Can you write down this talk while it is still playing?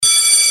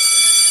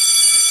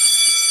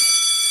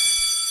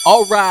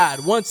All right,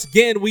 once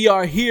again, we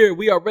are here.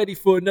 We are ready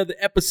for another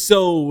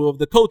episode of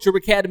the Culture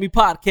Academy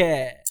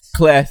podcast.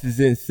 Class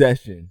is in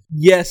session.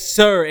 Yes,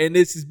 sir. And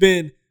this has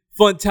been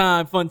fun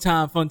times.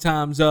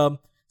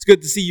 It's good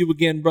to see you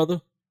again,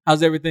 brother.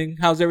 How's everything?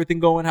 How's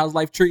everything going? How's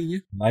life treating you?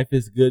 Life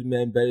is good,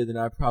 man. Better than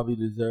I probably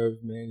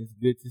deserve, man. It's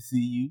good to see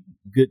you.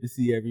 Good to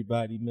see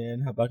everybody,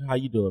 man. How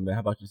you doing, man?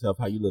 How about yourself?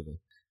 How you living?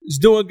 It's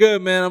doing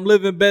good, man. I'm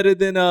living better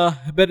than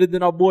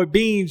our boy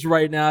Beans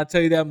right now. I'll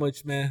tell you that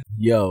much, man.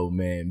 Yo,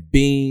 man.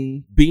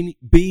 Beans,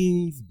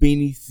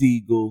 Beanie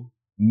Sigel,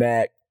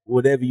 Mac,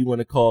 whatever you want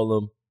to call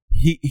him.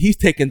 He's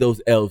taking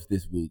those L's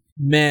this week.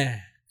 Man.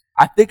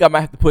 I think I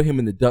might have to put him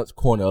in the dunce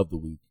corner of the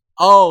week.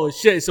 Oh,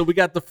 shit. So we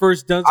got the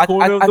first dunce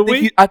corner of the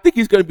week? I think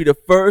he's going to be the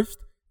first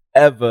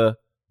ever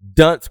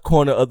dunce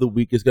corner of the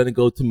week. It's going to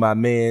go to my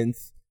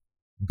man's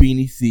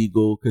Beanie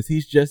Sigel because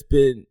he's just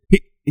been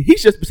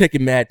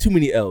taking too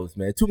many L's,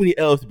 man. Too many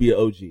L's to be an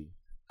OG.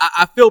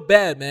 I feel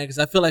bad, man, because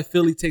I feel like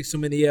Philly takes so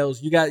many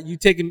L's. You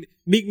taking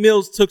Meek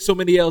Mills took so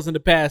many L's in the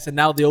past, and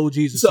now the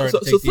OGs are starting to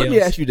take the L's. So let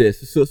me ask you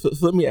this. So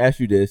let me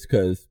ask you this,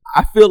 because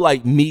I feel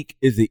like Meek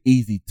is an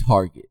easy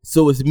target.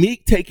 So is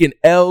Meek taking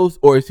L's,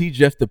 or is he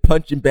just the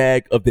punching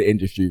bag of the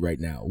industry right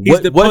now?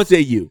 What say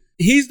you?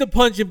 He's the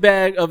punching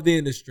bag of the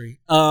industry.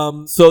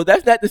 So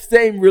that's not the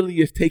same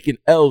really as taking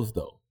L's,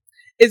 though.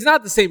 It's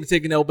not the same as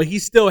taking L, but he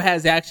still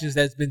has actions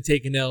that's been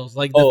taking L's.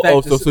 Like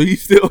so he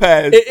still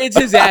has. It's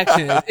his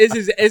actions.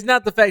 It's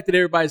not the fact that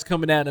everybody's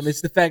coming at him.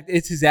 It's the fact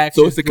it's his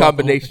actions. So it's a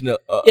combination of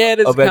it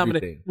is of a combination.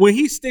 Everything. When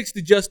he sticks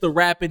to just the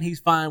rapping, he's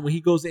fine. When he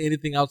goes to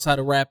anything outside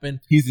of rapping,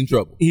 he's in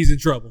trouble.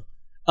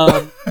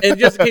 And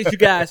just in case you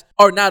guys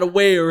are not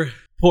aware,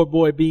 poor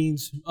boy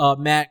Beans,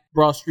 Mac,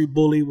 Broad Street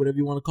Bully, whatever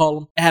you want to call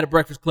him, had a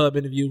Breakfast Club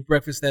interview.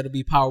 Breakfast that'll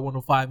be Power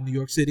 105 in New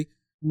York City.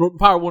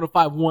 Power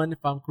 105.1 if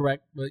I'm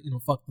correct, but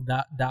fuck the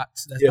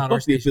dots. That's not our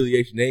the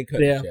affiliation. They ain't cut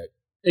the check.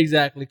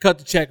 Exactly, cut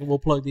the check and we'll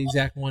plug the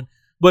exact one.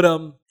 But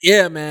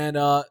yeah, man,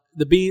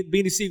 the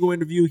Beanie Sigel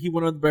interview, he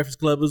went on the Breakfast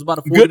Club. It was about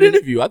a 40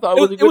 interview. I thought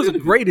it was a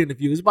great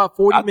interview. It was about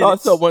 40 minutes. I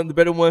thought so. One of the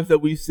better ones that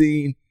we've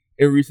seen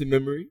in recent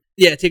memory.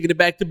 Yeah, taking it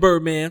back to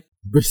Birdman.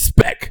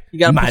 Respect. You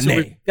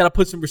gotta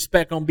put some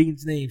respect on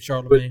Bean's name,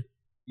 Charlamagne.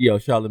 Yo,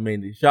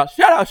 Charlamagne. Shout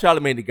out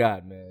Charlamagne the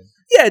God, man.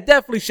 Yeah,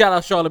 definitely shout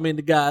out Charlamagne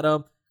the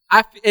God.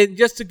 And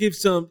just to give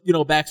some,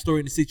 backstory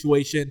in the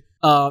situation,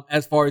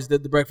 as far as the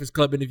Breakfast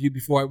Club interview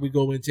before we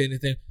go into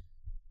anything.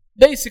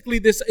 Basically,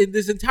 this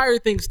entire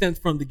thing stems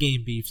from the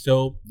game beef.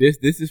 So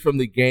this is from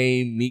the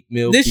game Meek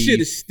Mill. This shit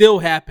is still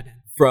happening.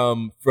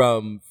 From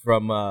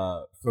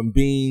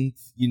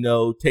Beans,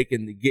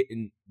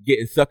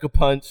 getting sucker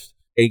punched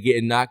and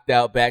getting knocked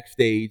out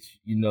backstage.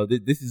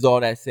 This is all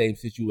that same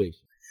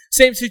situation.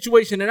 Same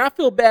situation, and I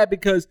feel bad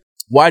because.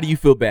 Why do you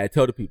feel bad?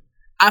 Tell the people.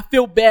 I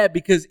feel bad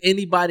because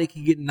anybody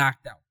can get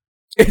knocked out.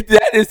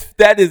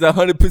 That is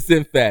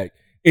 100% fact.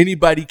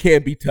 Anybody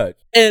can be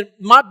touched. And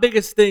my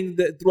biggest thing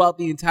that throughout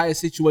the entire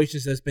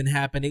situations that's been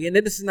happening, and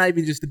then this is not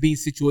even just the Bean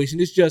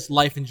situation, it's just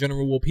life in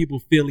general where people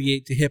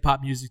affiliate to hip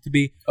hop music to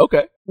be.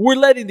 Okay. We're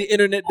letting the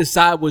internet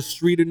decide what's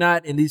street or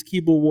not, and these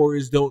keyboard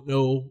warriors don't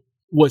know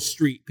what's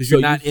street because you're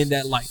not in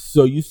that life.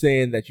 So you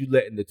saying that you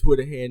letting the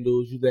Twitter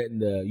handles, you letting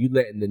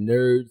the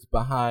nerds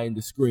behind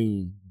the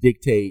screen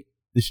dictate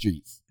the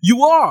streets.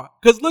 You are.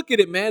 Because look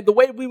at it, man. The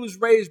way we was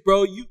raised,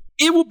 bro,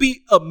 it will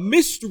be a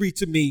mystery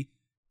to me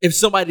if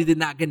somebody did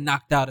not get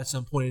knocked out at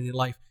some point in their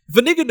life. If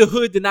a nigga in the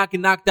hood did not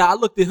get knocked out, I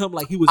looked at him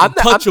like he was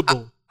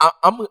untouchable.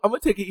 I'm going to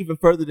take it even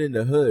further than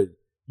the hood.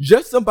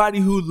 Just somebody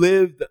who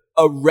lived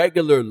a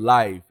regular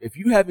life. If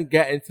you haven't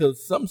gotten to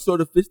some sort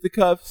of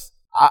fisticuffs,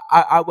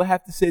 I would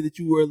have to say that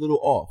you were a little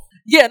off.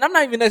 Yeah, and I'm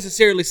not even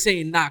necessarily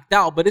saying knocked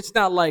out, but it's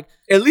not like...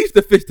 At least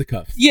the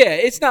fisticuffs. Yeah,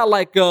 it's not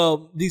like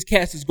these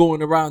cats is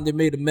going around, they're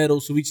made of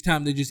metal, so each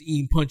time they're just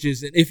eating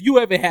punches. And if you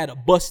ever had a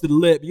busted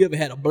lip, you ever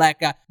had a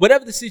black eye,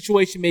 whatever the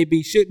situation may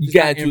be, you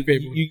got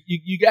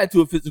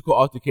into a physical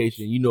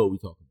altercation, you know what we're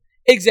talking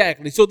about.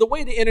 Exactly. So the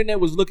way the internet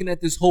was looking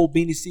at this whole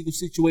Beanie Sigel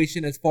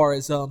situation as far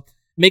as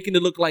making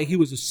it look like he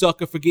was a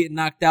sucker for getting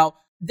knocked out,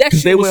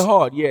 went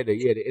hard. Yeah,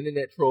 the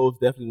internet trolls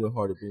definitely went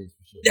hard at Beans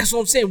for sure. That's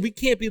what I'm saying. We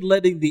can't be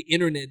letting the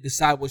internet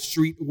decide what's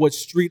street,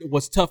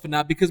 what's tough or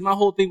not. Because my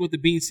whole thing with the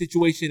Beans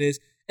situation is,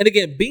 and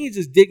again, Beans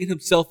is digging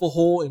himself a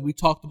hole, and we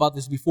talked about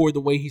this before, the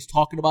way he's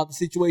talking about the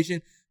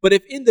situation. But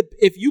if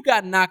you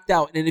got knocked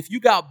out and if you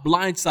got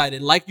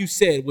blindsided, like you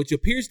said, which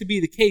appears to be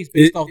the case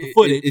based off the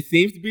footage, it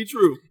seems to be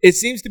true. It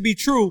seems to be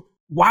true.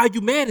 Why are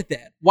you mad at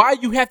that? Why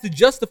you have to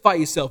justify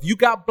yourself? You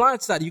got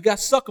blindsided. You got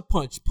sucker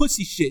punched,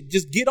 pussy shit.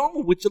 Just get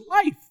on with your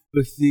life.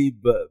 But see,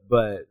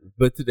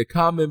 but to the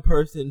common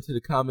person, to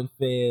the common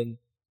fan,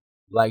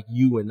 like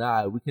you and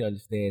I, we can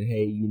understand.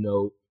 Hey,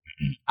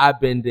 I've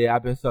been there.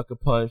 I've been sucker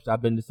punched.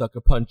 I've been the sucker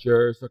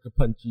puncher, sucker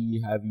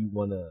punchy. However you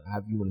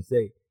wanna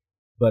say.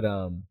 But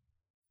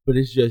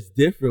it's just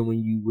different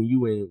when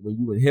you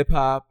in hip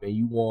hop and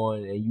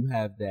you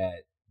have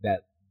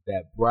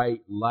that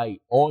bright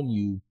light on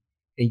you.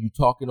 And you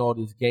talking all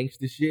this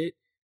gangster shit,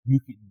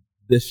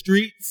 the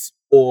streets,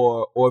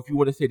 or if you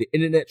want to say the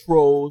internet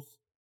trolls,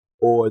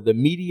 or the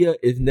media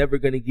is never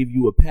going to give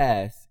you a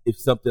pass if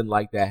something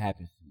like that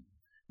happens to you.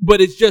 But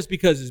it's just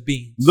because it's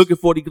Beans. Look at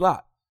 40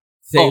 Glock.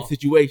 Same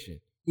situation.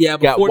 Yeah,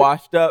 but got 40,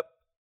 washed up,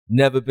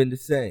 never been the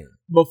same.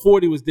 But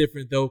 40 was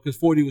different though, because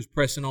 40 was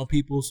pressing on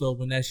people. So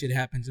when that shit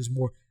happens, it's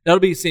more. That'll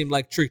be the same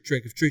like Trick.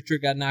 If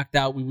Trick got knocked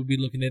out, we would be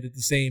looking at it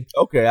the same.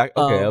 Okay, I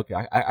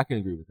can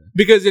agree with that.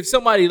 Because if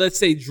somebody, let's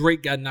say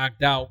Drake got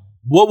knocked out,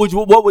 what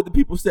would the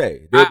people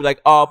say? They'd be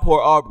like, "Oh, poor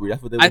Aubrey."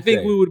 That's what they would say. I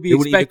think we would be they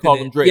wouldn't even call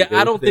him Drake. Yeah,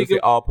 I don't think say,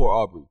 "Oh, poor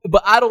Aubrey."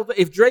 But I don't.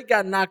 If Drake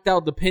got knocked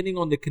out, depending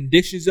on the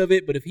conditions of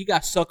it, but if he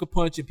got sucker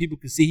punched and people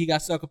could see he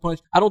got sucker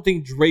punched, I don't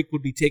think Drake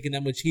would be taking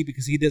that much heat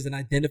because he doesn't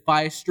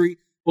identify as street.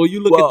 Well,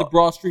 you look at the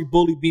Broad Street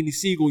bully Beanie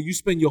Sigel. You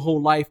spend your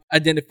whole life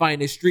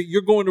identifying as street.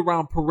 You're going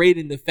around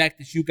parading the fact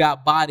that you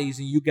got bodies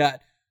and you got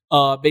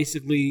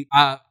basically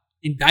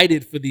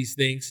indicted for these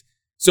things.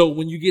 So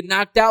when you get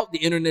knocked out, the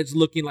internet's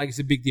looking like it's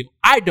a big deal.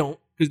 I don't,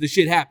 because the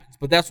shit happens.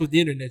 But that's what the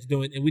internet's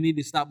doing, and we need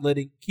to stop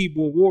letting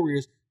keyboard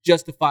warriors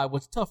justify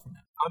what's tough for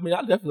them. I mean,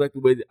 I definitely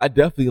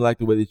like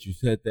the way that you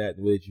said that,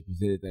 the way that you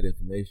presented that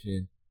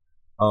information.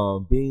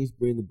 Beans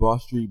being the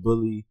Broad Street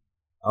bully.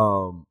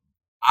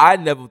 I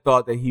never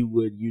thought that he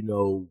would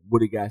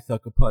have got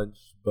sucker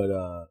punched, but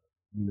to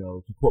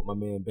quote my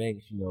man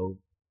Banks, the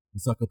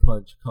sucker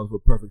punch comes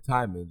with perfect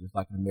timing, just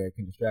like an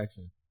American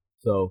distraction.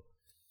 So,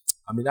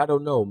 I mean, I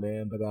don't know,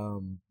 man,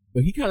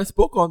 but he kind of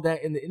spoke on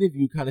that in the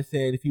interview, kind of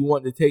saying if he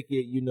wanted to take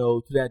it,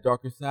 to that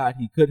darker side,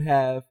 he could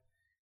have.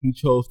 He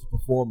chose to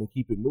perform and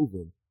keep it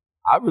moving.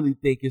 I really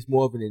think it's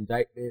more of an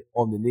indictment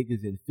on the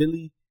niggas in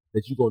Philly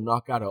that you're gonna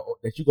knock out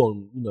that you're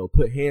gonna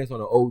put hands on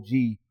an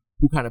OG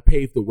who kind of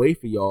paved the way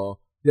for y'all.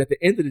 At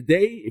the end of the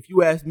day, if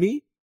you ask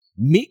me,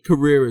 Meek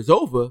career is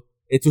over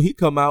until he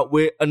come out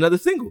with another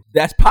single.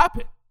 That's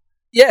popping.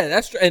 Yeah,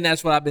 that's true, and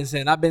that's what I've been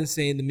saying. I've been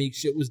saying the Meek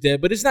shit was dead,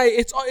 but it's not.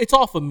 It's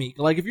off of Meek.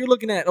 Like if you're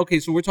looking at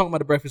so we're talking about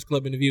the Breakfast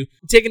Club interview.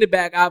 Taking it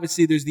back,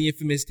 obviously there's the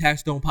infamous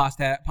Tax Stone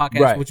podcast,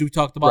 right, which we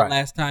talked about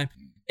last time,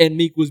 and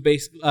Meek was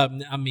basically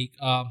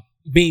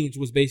Beans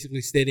was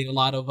basically stating a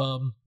lot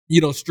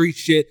of street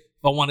shit.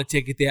 If I want to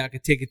take it there, I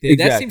could take it there.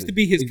 Exactly. That seems to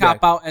be his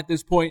cop out at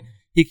this point.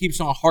 He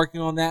keeps on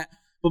harking on that.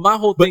 But my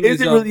whole thing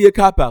is it really a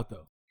cop out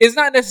though? It's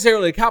not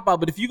necessarily a cop out,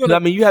 but if you're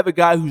gonna, you have a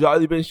guy who's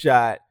already been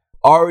shot,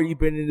 already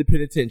been in the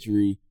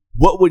penitentiary.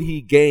 What would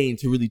he gain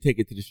to really take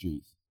it to the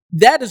streets?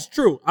 That is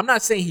true. I'm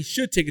not saying he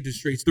should take it to the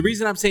streets. The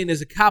reason I'm saying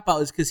there's a cop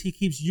out is because he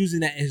keeps using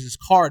that as his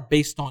card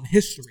based on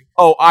history.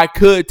 Oh, I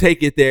could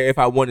take it there if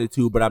I wanted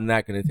to, but I'm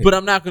not going to take it. But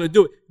I'm not going to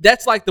do it.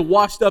 That's like the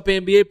washed up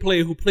NBA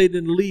player who played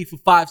in the league for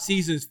 5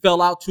 seasons,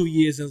 fell out 2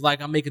 years, and is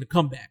like, I'm making a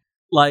comeback.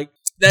 Like,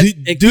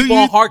 keep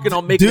on harking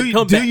on making a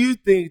comeback. Do you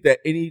think that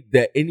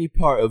any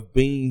part of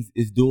Beans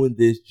is doing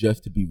this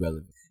just to be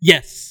relevant?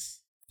 Yes.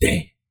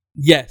 Damn.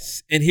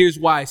 Yes. And here's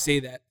why I say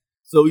that.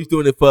 So he's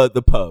doing it for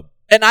the pub.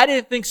 And I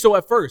didn't think so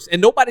at first.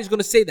 And nobody's going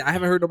to say that. I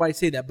haven't heard nobody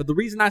say that. But the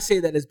reason I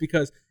say that is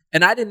because,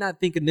 and I did not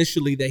think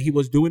initially that he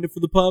was doing it for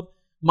the pub.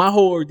 My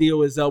whole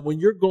ordeal is when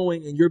you're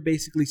going and you're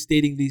basically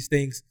stating these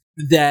things,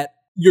 that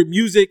your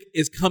music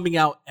is coming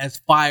out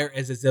as fire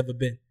as it's ever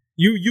been.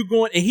 You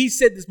going, and he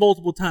said this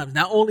multiple times,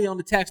 not only on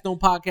the Tax Stone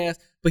podcast,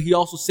 but he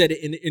also said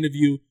it in the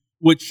interview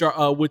with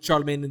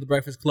Charlamagne in the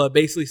Breakfast Club,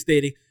 basically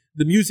stating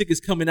the music is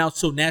coming out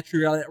so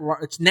naturally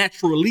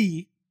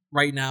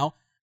right now.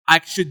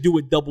 I should do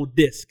a double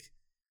disc.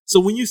 So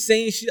when you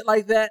saying shit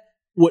like that,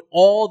 with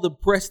all the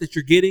press that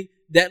you're getting,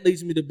 that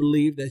leads me to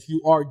believe that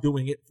you are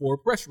doing it for a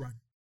press run.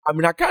 I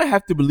mean, I kind of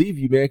have to believe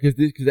you, man,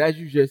 because as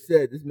you just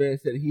said, this man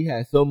said he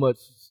has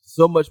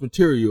so much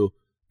material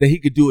that he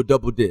could do a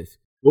double disc.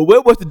 Well,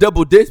 where was the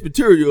double disc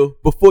material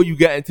before you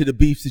got into the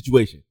beef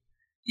situation?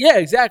 Yeah,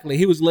 exactly.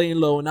 He was laying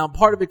low. Now,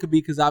 part of it could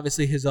be because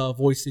obviously his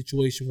voice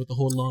situation with the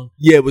whole lung.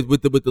 Yeah,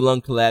 with the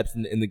lung collapse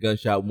and the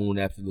gunshot wound,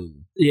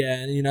 absolutely. Yeah,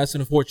 and that's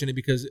unfortunate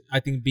because I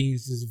think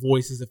Beans'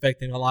 voice is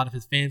affecting a lot of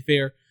his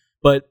fanfare.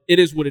 But it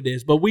is what it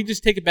is. But we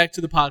just take it back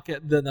to the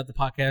podcast, not the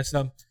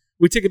podcast.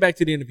 We take it back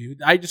to the interview.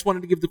 I just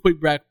wanted to give the quick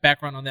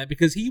background on that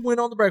because he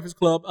went on the Breakfast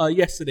Club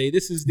yesterday.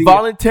 This is the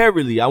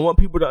voluntarily. I want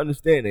people to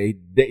understand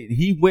that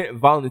he went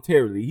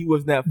voluntarily. He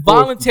was not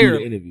forced to do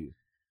the interview.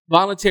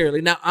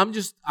 Voluntarily. Now,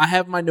 I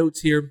have my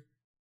notes here.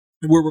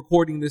 We're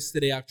recording this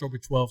today, October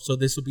 12th. So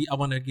this will be, I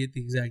want to get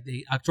the exact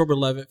date. October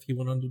 11th, he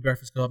went on the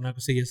Breakfast Club. I'm not going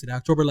to say yesterday.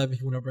 October 11th,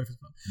 he went on the Breakfast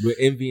Club. With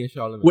Envy and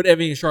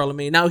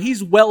Charlamagne. Now,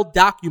 he's well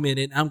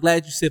documented. I'm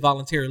glad you said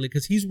voluntarily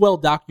because he's well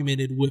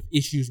documented with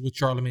issues with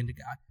Charlamagne the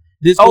God.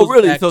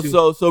 Really?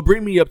 So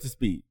bring me up to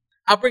speed.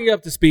 I'll bring you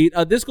up to speed.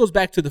 This goes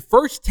back to the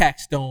first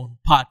Tax Stone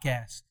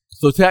podcast.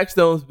 Tax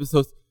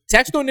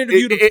Stone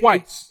interviewed him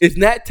twice. It's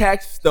not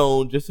Tax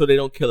Stone just so they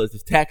don't kill us.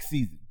 It's Tax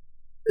Season.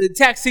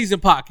 Tax Season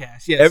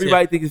podcast. Yes.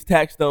 Everybody thinks it's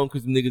Tax Stone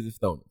because the niggas is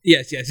stoners.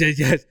 Yes. Tax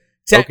Season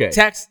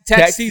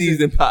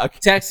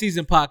podcast. Tax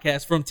Season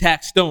podcast from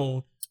Tax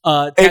Stone.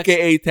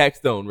 AKA Tax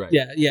Stone, right?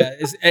 Yeah.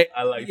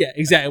 I like yeah,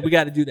 exactly. We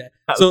got to do that.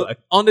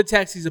 On the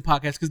Tax Season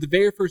podcast, because the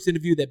very first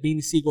interview that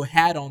Beanie Sigel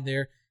had on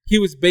there, he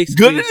was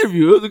basically good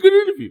interview. It was a good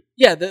interview.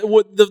 Yeah,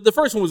 the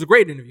first one was a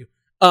great interview.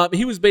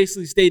 He was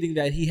basically stating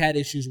that he had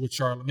issues with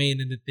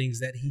Charlamagne and the things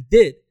that he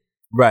did.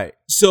 Right.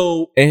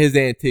 So, and his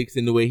antics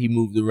and the way he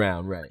moved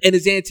around, right? And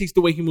his antics,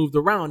 the way he moved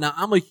around. Now,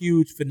 I'm a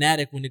huge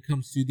fanatic when it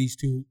comes to these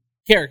two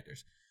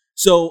characters.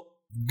 So,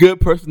 good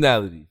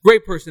personality.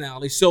 Great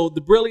personality. So,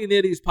 the Brilliant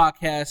Idiots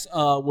podcast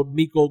with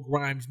Miko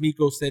Grimes.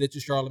 Miko said it to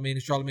Charlamagne,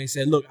 and Charlamagne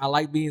said, look, I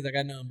like Beans. I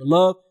got nothing but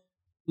love.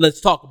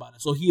 Let's talk about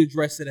it. So, he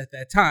addressed it at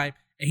that time,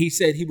 and he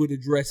said he would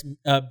address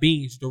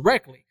Beans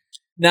directly.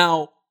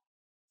 Now,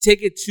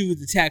 take it to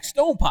the Tax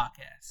Stone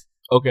podcast.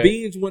 Okay.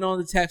 Beans went on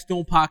the Tax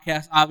Stone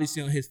podcast,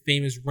 obviously on his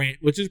famous rant,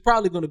 which is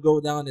probably going to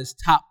go down as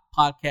top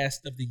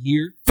podcast of the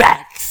year.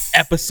 Facts.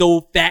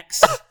 Episode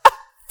facts.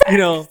 You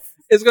know,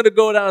 it's going to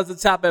go down as the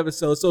top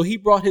episode. So he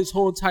brought his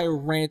whole entire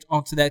rant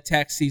onto that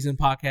tax season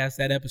podcast,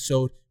 that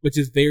episode, which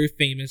is very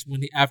famous.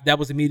 That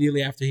was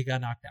immediately after he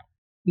got knocked out.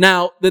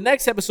 Now, the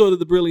next episode of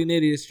The Brilliant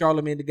Idiots,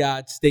 Charlamagne the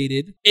God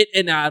stated,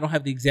 and I don't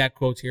have the exact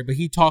quotes here, but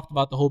he talked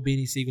about the whole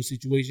Beanie Sigel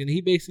situation.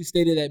 He basically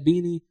stated that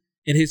Beanie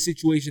in his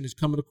situation is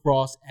coming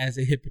across as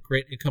a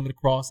hypocrite and coming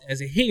across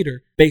as a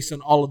hater based on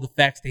all of the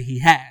facts that he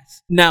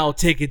has. Now,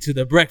 take it to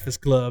the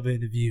Breakfast Club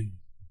interview.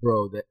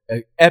 Bro,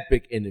 the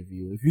epic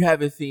interview. If you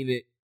haven't seen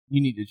it,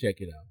 you need to check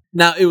it out.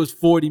 Now, it was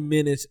 40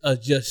 minutes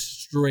of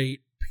just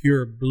straight,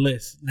 pure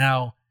bliss.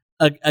 Now,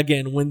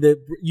 again, when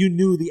you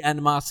knew the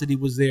animosity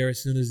was there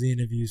as soon as the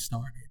interview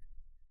started.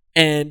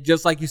 And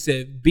just like you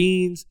said,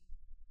 Beans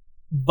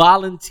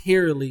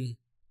voluntarily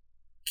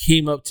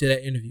came up to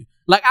that interview.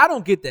 Like, I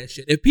don't get that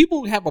shit. If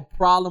people have a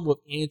problem with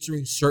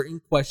answering certain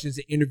questions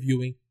and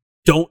interviewing,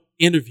 don't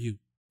interview.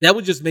 That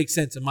would just make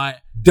sense in my.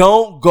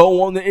 Don't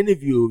go on the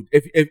interview.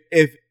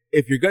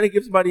 If you're gonna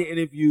give somebody an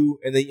interview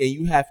and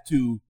you have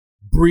to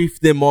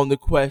brief them on the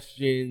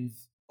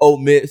questions,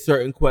 omit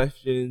certain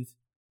questions,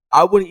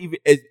 I wouldn't even.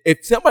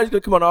 If somebody's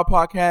gonna come on our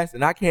podcast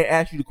and I can't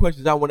ask you the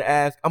questions I want to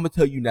ask, I'm gonna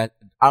tell you that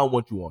I don't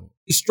want you on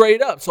it.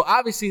 Straight up. So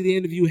obviously the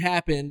interview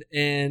happened,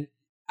 and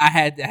I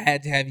had to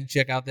have you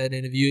check out that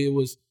interview.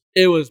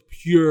 It was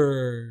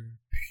pure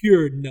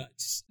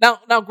nuts.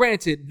 Now,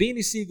 granted,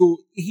 Beanie Sigel,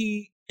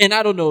 and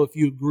I don't know if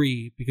you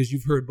agree because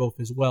you've heard both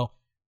as well.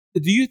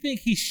 Do you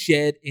think he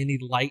shed any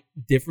light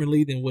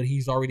differently than what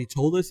he's already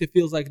told us? It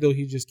feels like though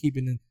he's just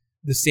keeping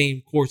the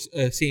same course,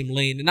 same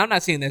lane. And I'm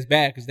not saying that's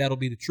bad because that'll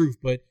be the truth,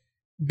 but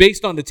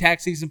based on the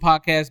tax season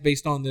podcast,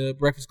 based on the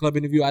Breakfast Club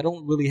interview, I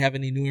don't really have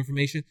any new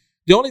information.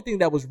 The only thing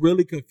that was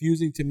really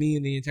confusing to me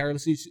in the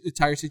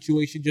entire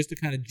situation, just to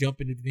kind of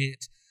jump in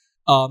advance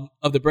of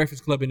the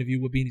Breakfast Club interview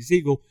with Beanie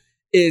Sigel,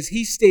 is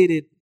he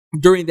stated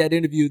during that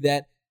interview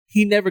that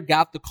he never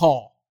got the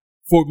call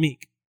for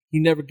Meek. He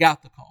never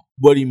got the call.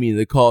 What do you mean?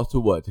 The call to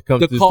what? To come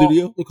to the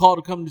studio? The call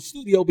to come to the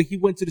studio, but he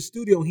went to the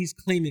studio and he's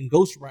claiming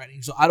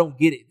ghostwriting. So I don't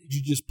get it. Did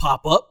you just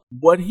pop up?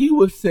 What he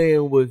was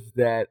saying was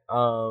that,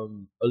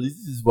 at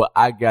least this is what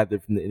I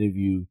gathered from the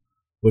interview.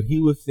 What he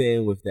was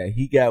saying was that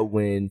he got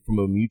wind from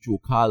a mutual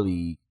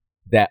colleague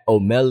that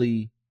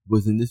O'Malley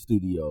was in the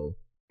studio.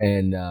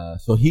 And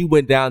so he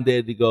went down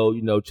there to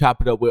go,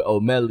 chop it up with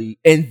O'Malley.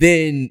 And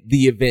then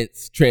the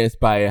events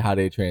transpired how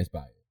they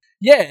transpired.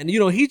 Yeah, and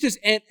he just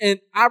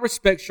and I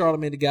respect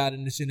Charlamagne the God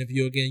in this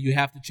interview. Again, you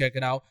have to check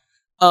it out.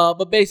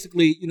 But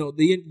basically,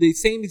 the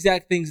same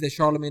exact things that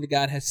Charlamagne the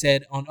God has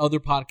said on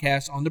other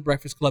podcasts on the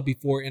Breakfast Club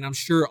before, and I'm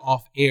sure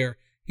off air,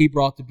 he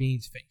brought to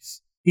Beans'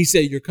 face. He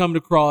said, you're coming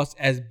across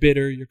as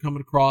bitter, you're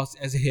coming across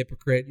as a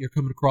hypocrite, you're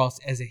coming across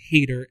as a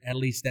hater, at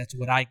least that's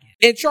what I get.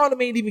 And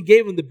Charlamagne even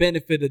gave him the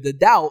benefit of the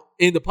doubt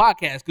in the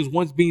podcast, because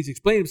once Beans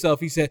explained himself,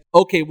 he said,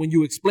 okay, when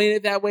you explain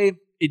it that way,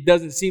 it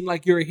doesn't seem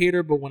like you're a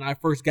hater, but when I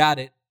first got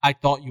it, I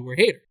thought you were a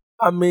hater.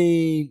 I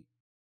mean,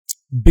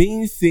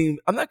 Beans seemed,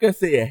 I'm not going to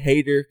say a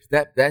hater,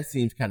 because that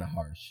seems kind of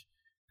harsh.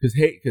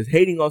 Because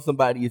hating on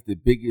somebody is the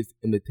biggest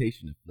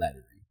imitation of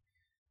flattery.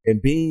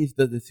 And Beans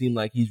doesn't seem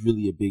like he's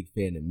really a big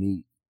fan of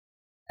me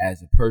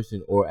as a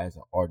person or as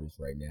an artist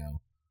right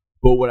now.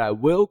 But what I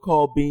will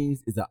call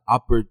Beans is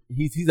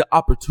he's an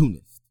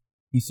opportunist.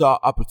 He saw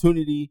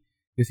opportunity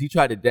because he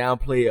tried to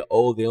downplay it.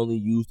 Oh, they only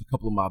used a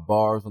couple of my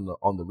bars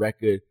on the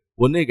record.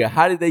 Well, nigga,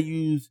 how did they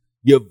use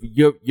your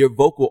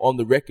vocal on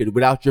the record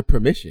without your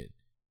permission?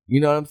 You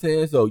know what I'm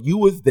saying? So you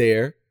was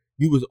there.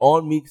 You was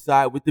on Meek's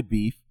side with the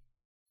beef.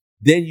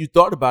 Then you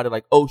thought about it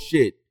like, oh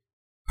shit,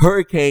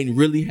 Hurricane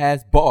really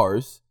has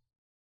bars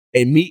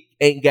and Meek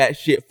ain't got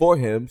shit for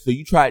him. So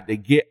you tried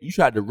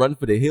to run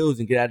for the hills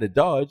and get out of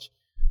Dodge,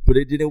 but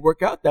it didn't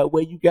work out that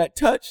way. You got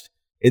touched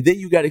and then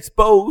you got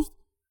exposed.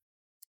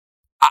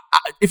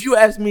 If you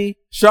ask me,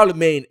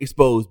 Charlamagne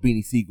exposed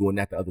Beanie Sigel and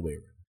not the other way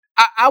around.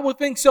 I would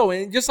think so.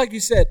 And just like you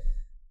said,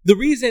 the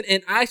reason,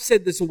 and I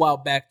said this a while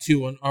back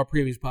too on our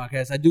previous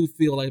podcast, I do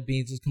feel like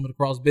Beans is coming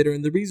across bitter.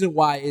 And the reason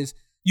why is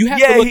you have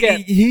to look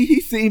at... He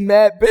seemed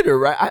mad bitter,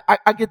 right?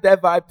 I get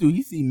that vibe too.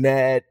 He seemed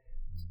mad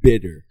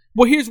bitter.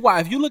 Well, here's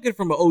why. If you look at it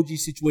from an OG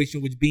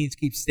situation, which Beans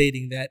keeps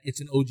stating that it's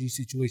an OG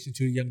situation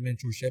to a young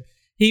mentorship,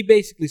 he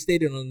basically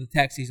stated on the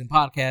Tax Season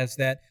podcast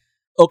that,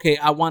 okay,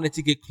 I wanted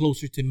to get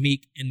closer to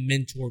Meek and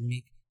mentor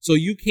Meek. So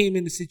you came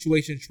in the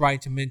situation trying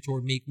to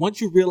mentor Meek.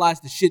 Once you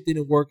realized the shit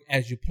didn't work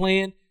as you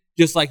planned,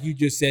 just like you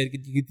just said,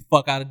 get the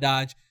fuck out of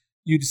Dodge.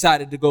 You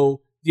decided to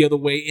go the other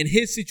way. And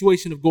his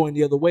situation of going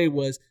the other way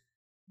was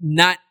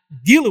not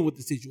dealing with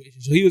the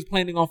situation. So he was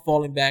planning on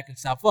falling back and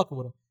stop fucking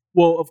with him.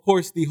 Well, of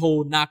course, the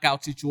whole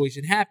knockout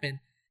situation happened,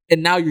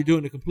 and now you're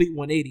doing a complete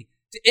 180.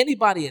 To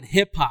anybody in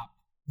hip hop,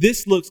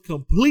 this looks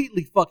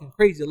completely fucking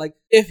crazy. Like,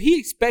 if he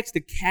expects the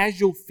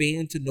casual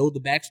fan to know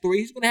the backstory,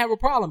 he's going to have a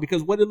problem,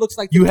 because what it looks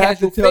like, you have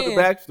to tell the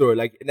backstory.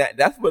 Like,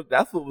 that's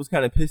what was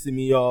kind of pissing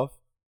me off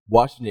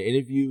watching the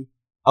interview.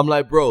 I'm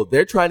like, bro,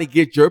 they're trying to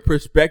get your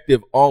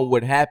perspective on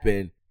what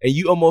happened, and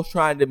you almost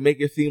trying to make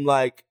it seem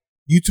like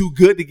you too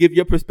good to give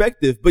your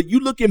perspective, but you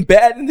looking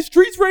bad in the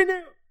streets right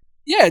now.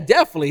 Yeah,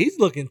 definitely. He's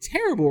looking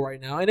terrible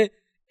right now. And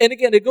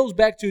again, it goes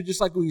back to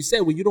just like what you said,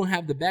 when you don't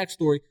have the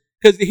backstory.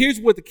 Because here's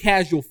what the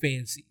casual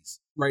fan sees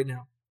right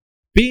now.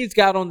 Beans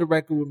got on the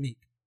record with Meek.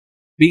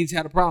 Beans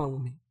had a problem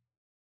with Meek.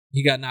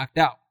 He got knocked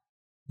out.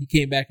 He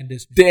came back and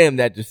dissed me. Damn,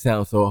 that just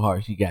sounds so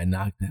harsh. He got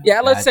knocked out.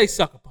 Yeah, let's say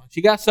sucker punch.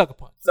 He got sucker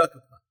punch.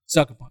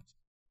 Sucker punch.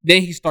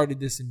 Then he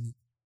started dissing Meek.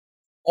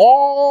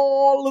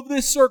 All of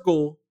this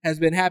circle has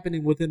been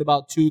happening within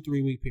about 2-3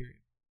 week period.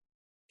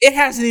 It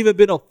hasn't even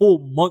been a full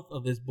month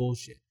of this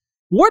bullshit.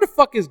 Where the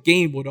fuck is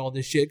Game with all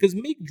this shit? Because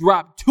Meek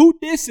dropped 2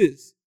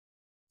 disses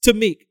to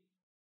Meek.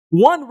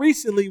 One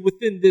recently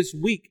within this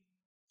week.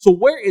 So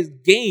where is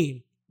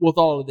Game with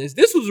all of this?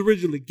 This was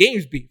originally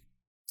Game's beef.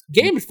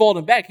 Game is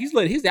falling back. He's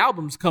letting his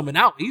albums coming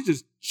out. He's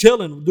just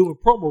chilling, doing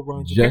promo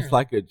runs. Just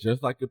like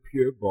a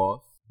pure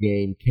boss.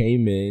 Game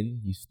came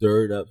in. He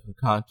stirred up some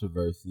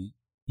controversy.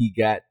 He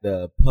got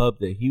the pub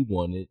that he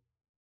wanted.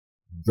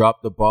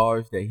 Dropped the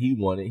bars that he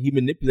wanted. He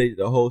manipulated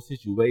the whole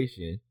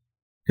situation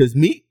because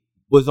Meek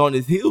was on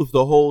his heels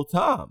the whole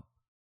time.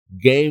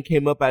 Game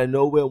came up out of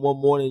nowhere one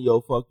morning. Yo,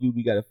 fuck you.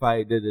 We got to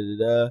fight. Da, da,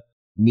 da, da.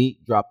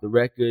 Meek dropped the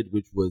record,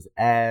 which was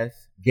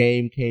ass.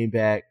 Game came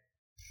back,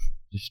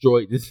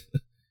 destroyed this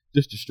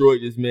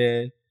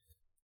man.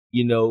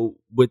 You know,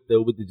 with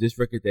the diss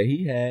record that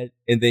he had,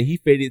 and then he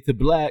faded to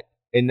black.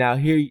 And now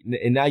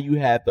you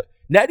have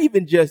not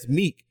even just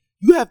Meek.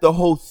 You have the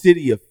whole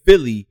city of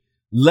Philly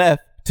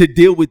left to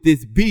deal with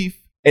this beef,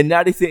 and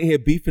now they sitting here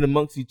beefing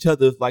amongst each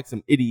other like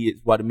some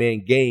idiots while the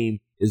man Game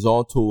is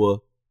on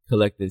tour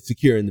collecting,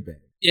 securing the bag.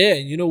 Yeah,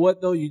 and you know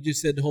what though? You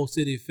just said the whole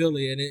city of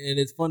Philly, and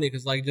it's funny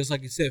because just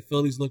like you said,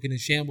 Philly's looking in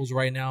shambles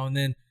right now. And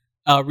then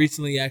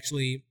recently,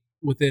 actually,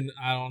 within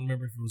I don't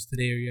remember if it was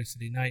today or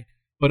yesterday night,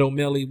 but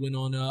O'Malley went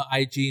on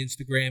IG,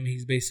 Instagram, and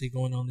he's basically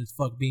going on this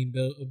fuck Bean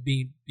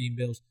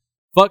Bills,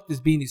 fuck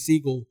this Beanie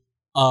Sigel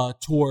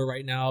tour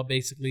right now,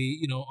 basically,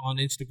 on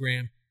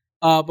Instagram.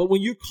 But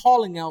when you're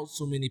calling out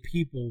so many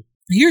people,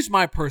 here's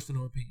my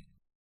personal opinion.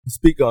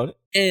 Speak on it.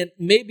 And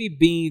maybe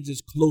Beans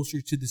is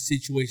closer to the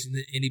situation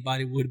than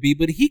anybody would be,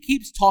 but he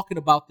keeps talking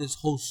about this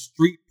whole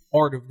street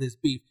part of this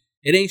beef.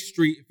 It ain't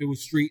street. If it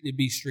was street, it'd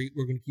be street.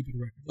 We're going to keep it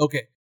record.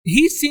 Okay.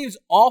 He seems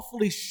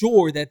awfully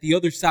sure that the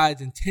other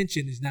side's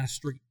intention is not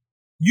street.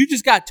 You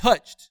just got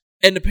touched.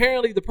 And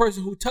apparently the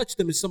person who touched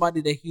him is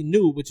somebody that he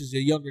knew, which is a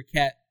younger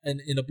cat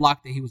in a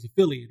block that he was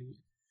affiliated with.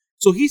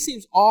 So he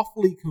seems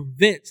awfully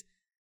convinced.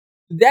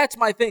 That's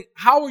my thing.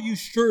 How are you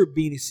sure,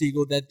 Beanie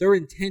Sigel, that their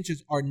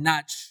intentions are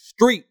not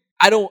street?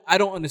 I don't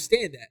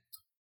understand that.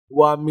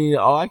 Well, I mean,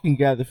 all I can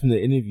gather from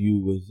the interview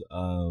was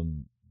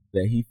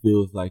that he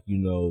feels like,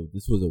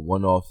 this was a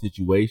one-off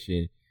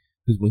situation.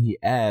 Because when he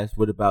asked,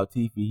 what about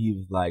Tiffy? He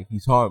was like,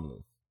 he's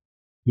harmless.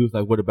 He was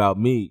like, what about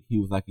me? He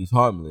was like, he's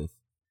harmless.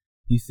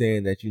 He's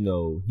saying that,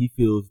 he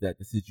feels that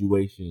the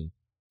situation,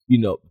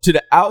 to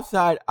the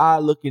outside eye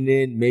looking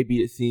in, maybe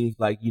it seems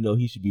like,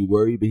 he should be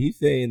worried. But he's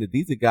saying that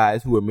these are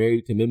guys who are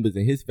married to members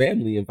in his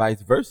family and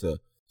vice versa.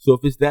 So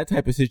if it's that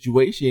type of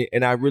situation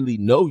and I really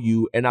know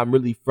you and I'm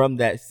really from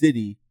that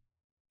city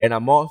and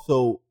I'm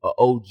also an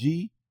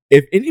OG,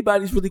 if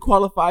anybody's really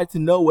qualified to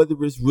know whether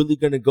it's really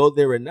going to go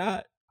there or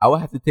not, I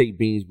would have to take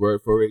Bean's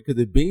word for it.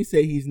 Because if Bean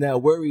say he's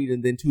not worried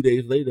and then 2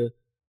 days later,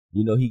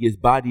 he gets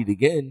bodied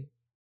again,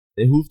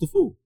 then who's the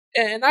fool?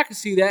 And I can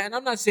see that. And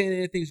I'm not saying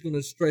anything's going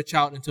to stretch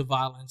out into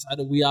violence.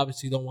 We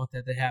obviously don't want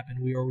that to happen.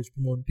 We always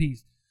promote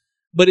peace.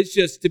 But it's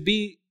just to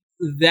be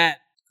that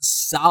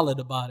solid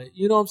about it.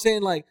 You know what I'm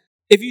saying? Like,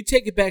 if you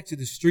take it back to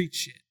the street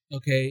shit,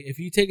 okay? If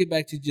you take it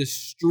back to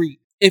just street,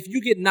 if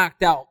you get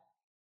knocked out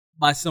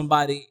by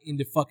somebody in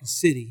the fucking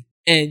city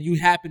and you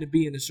happen to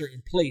be in a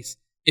certain place,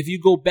 if you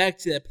go back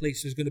to that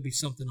place, there's going to be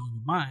something on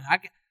your mind.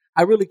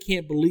 I really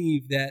can't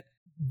believe that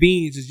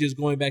Beans is just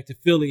going back to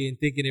Philly and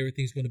thinking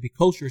everything's going to be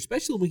kosher,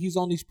 especially when he's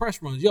on these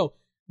press runs. Yo,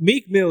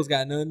 Meek Mill's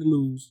got nothing to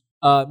lose.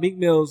 Meek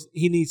Mill's,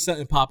 he needs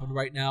something popping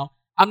right now.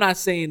 I'm not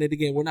saying that,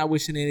 again, we're not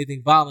wishing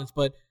anything violence,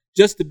 but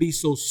just to be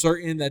so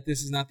certain that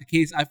this is not the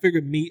case, I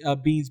figured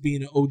Beans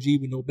being an OG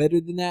would know better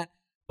than that.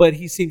 But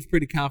he seems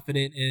pretty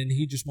confident, and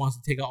he just wants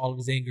to take out all of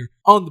his anger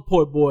on the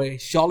poor boy,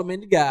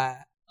 Charlamagne the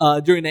Guy,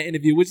 during that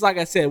interview, which, like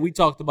I said, we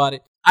talked about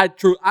it. I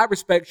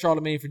respect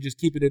Charlamagne for just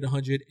keeping it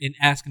 100 and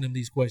asking him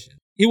these questions.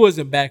 He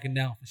wasn't backing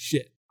down for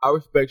shit. I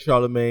respect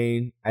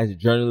Charlamagne as a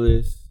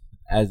journalist,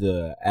 as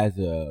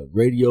a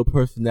radio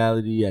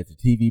personality, as a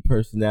TV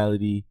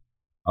personality.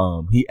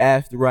 He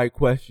asked the right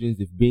questions.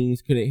 If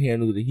Beans couldn't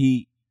handle the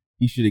heat,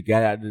 he should have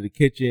got out of the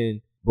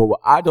kitchen. But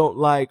what I don't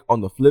like on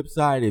the flip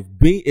side,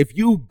 if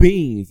you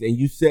Beans and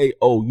you say,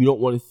 oh, you don't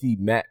want to see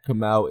Matt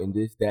come out and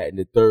this, that, and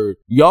the third,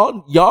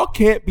 y'all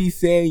can't be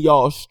saying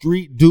y'all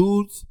street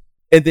dudes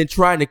and then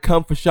trying to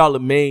come for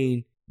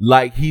Charlamagne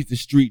like he's the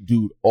street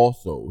dude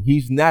also.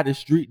 He's not a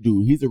street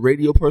dude. He's a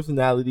radio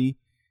personality.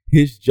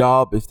 His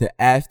job is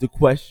to ask the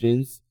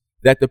questions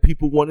that the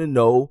people want to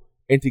know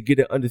and to get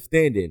an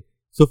understanding.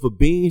 So for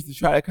Beans to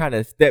try to kind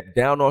of step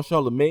down on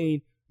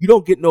Charlamagne, you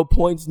don't get no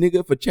points,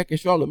 nigga, for checking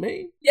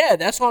Charlamagne. Yeah,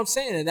 that's what I'm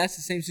saying. And that's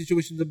the same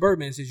situation as the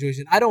Birdman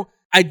situation. I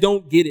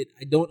don't get it.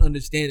 I don't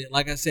understand it.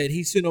 Like I said,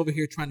 he's sitting over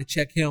here trying to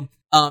check him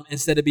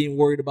instead of being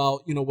worried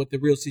about, what the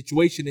real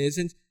situation is.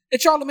 And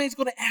Charlamagne's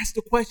going to ask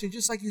the question.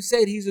 Just like you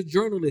said, he's a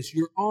journalist.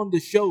 You're on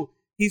the show.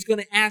 He's going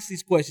to ask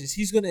these questions.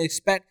 He's going to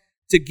expect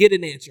to get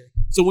an answer.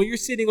 So when you're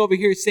sitting over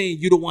here saying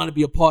you don't want to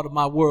be a part of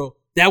my world,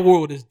 that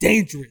world is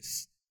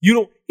dangerous.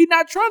 He's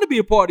not trying to be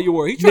a part of your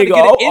world. He's trying to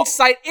get an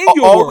insight in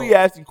your world. All we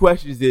asking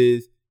questions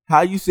is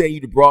how you saying you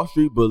the Broad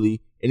Street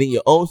bully and in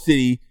your own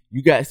city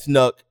you got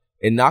snuck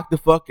and knocked the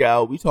fuck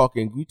out. We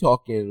talking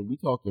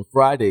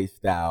Friday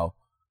style.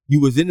 You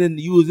was in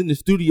the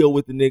studio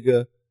with the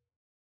nigga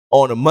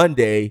on a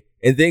Monday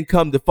and then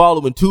come the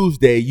following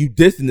Tuesday you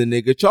dissing the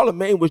nigga.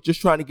 Charlamagne was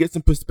just trying to get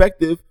some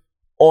perspective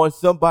on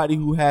somebody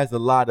who has a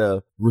lot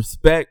of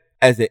respect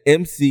as an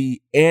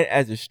MC and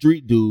as a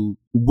street dude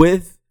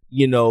with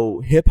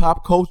hip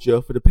hop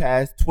culture for the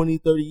past 20,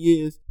 30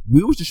 years.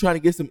 We was just trying to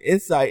get some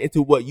insight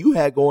into what you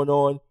had going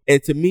on.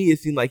 And to me, it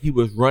seemed like he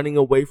was running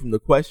away from the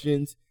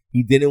questions.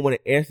 He didn't want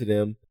to answer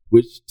them,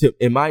 which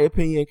in my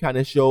opinion, kind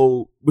of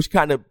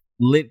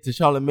lent to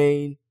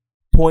Charlamagne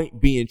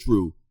point being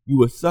true.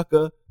 You a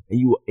sucker and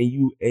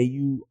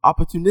you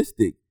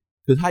opportunistic.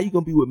 Cause how you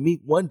gonna be with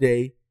Meek one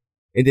day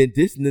and then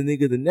dissing the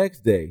nigga the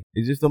next day?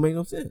 It just don't make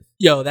no sense.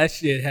 Yo, that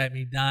shit had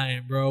me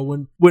dying, bro.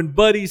 When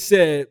Buddy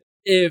said,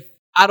 if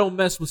I don't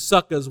mess with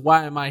suckers,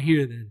 why am I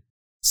here then?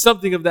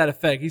 Something of that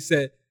effect. He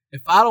said,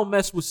 if I don't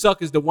mess with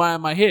suckers, then why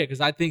am I here?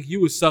 Because I think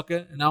you a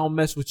sucker and I don't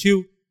mess with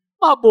you.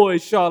 My boy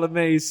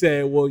Charlamagne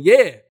said, well, yeah,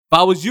 if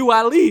I was you,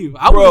 I'd leave.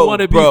 I wouldn't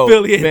want to be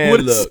affiliated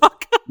with a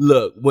sucker.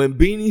 Look, when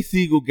Beanie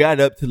Sigel got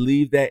up to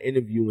leave that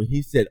interview and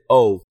he said,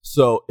 oh,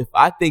 so if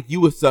I think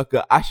you a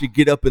sucker, I should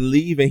get up and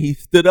leave. And he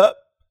stood up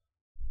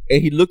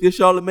and he looked at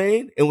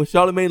Charlamagne. And when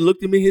Charlamagne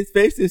looked him in his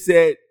face and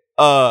said,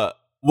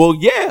 well,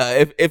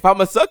 yeah, if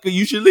I'm a sucker,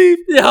 you should leave.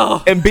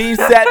 Yo. And Bean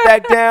sat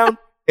back down.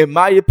 In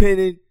my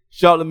opinion,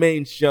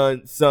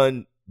 Charlamagne's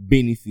son,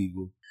 Beanie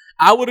Sigel.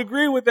 I would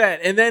agree with that.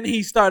 And then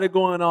he started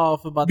going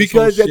off about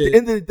because at shit. The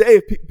end of the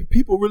day, if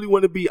people really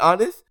want to be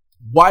honest,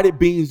 why did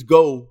Beans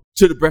go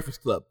to the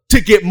Breakfast Club?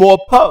 To get more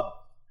pub.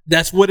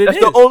 That's what it is.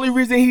 That's the only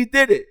reason he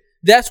did it.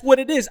 That's what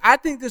it is. I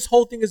think this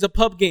whole thing is a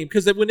pub game.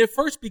 Because when it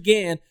first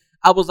began,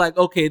 I was like,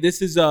 okay,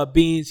 this is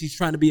Beans. He's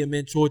trying to be a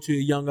mentor to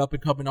a young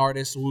up-and-coming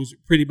artist who's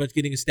pretty much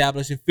getting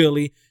established in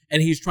Philly.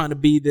 And he's trying to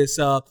be this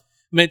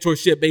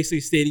mentorship, basically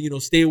stating,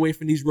 stay away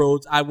from these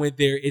roads. I went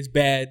there. It's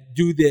bad.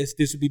 Do this.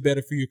 This would be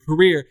better for your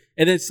career.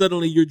 And then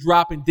suddenly you're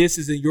dropping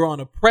disses and you're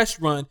on a press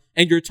run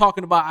and you're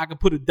talking about I can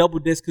put a double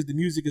disc because the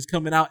music is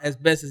coming out as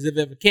best as it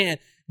ever can.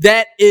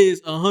 That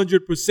is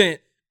 100%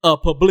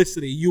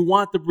 publicity. You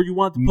want the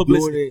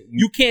publicity.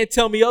 You can't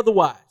tell me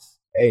otherwise.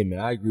 Hey, man,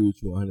 I agree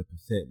with you 100%,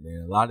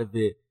 man. A lot of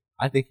it,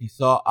 I think he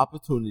saw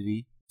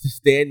opportunity to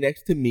stand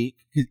next to Meek,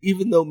 because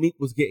even though Meek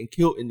was getting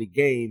killed in the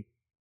game,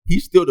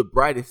 he's still the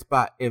brightest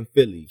spot in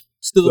Philly.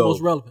 Still the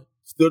most relevant.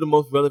 Still the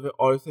most relevant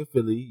artist in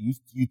Philly.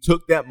 You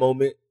took that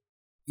moment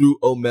through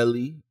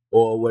O'Malley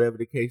or whatever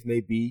the case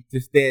may be to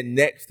stand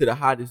next to the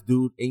hottest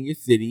dude in your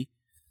city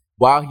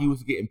while he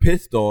was getting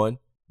pissed on.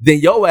 Then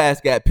your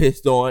ass got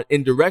pissed on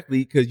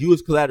indirectly because you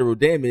was collateral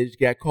damage,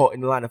 got caught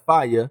in the line of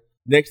fire.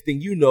 Next thing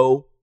you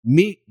know,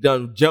 Meek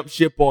done jump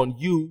ship on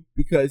you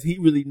because he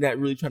really not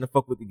really trying to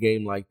fuck with the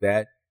game like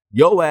that.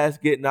 Your ass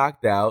get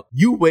knocked out.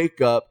 You wake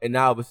up and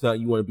now all of a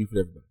sudden you want to be for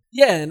everybody.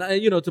 Yeah,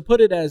 and to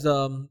put it as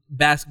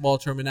basketball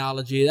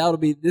terminology,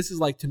 this is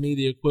like to me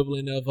the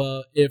equivalent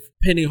of if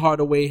Penny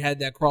Hardaway had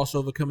that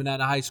crossover coming out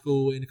of high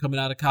school and coming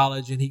out of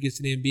college, and he gets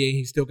to the NBA,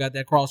 he still got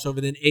that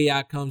crossover. Then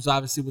AI comes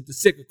obviously with the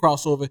sicker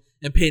crossover,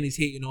 and Penny's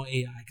hating on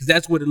AI because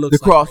that's what it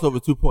looks like. The crossover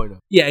right 2.0.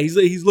 Yeah,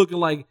 he's looking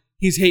like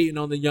he's hating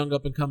on the young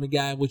up and coming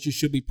guy, which you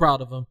should be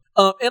proud of him.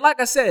 And like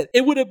I said,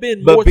 it would have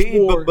been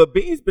more. But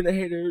Bean's been a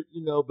hater,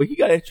 but he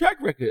got a track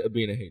record of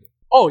being a hater.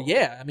 Oh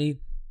yeah, I mean.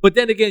 But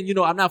then again,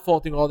 I'm not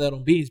faulting all that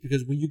on Beans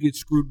because when you get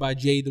screwed by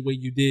Jay the way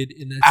you did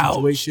in that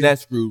situation,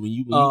 that's screwed. When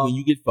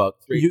you get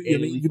fucked,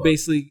 you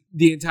basically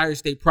the entire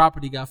state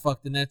property got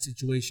fucked in that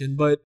situation.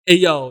 But hey,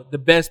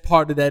 the best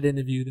part of that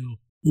interview though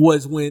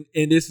was when,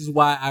 and this is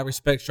why I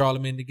respect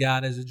Charlamagne the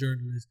God as a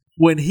journalist,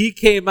 when he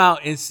came out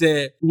and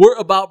said, we're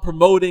about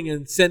promoting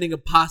and sending a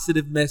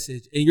positive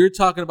message. And you're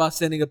talking about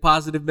sending a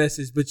positive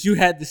message, but you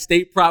had the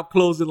State Prop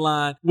clothing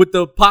line with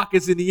the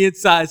pockets in the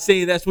inside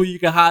saying that's where you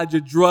can hide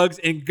your drugs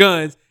and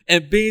guns.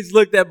 And Beans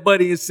looked at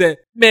Buddy and said,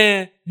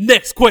 man,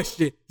 next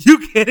question. You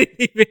can't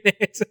even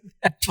answer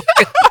that.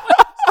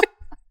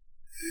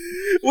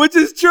 Which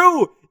is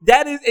true.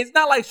 That is, it's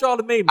not like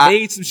Charlamagne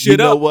made some shit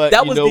up.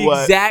 That was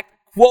the exact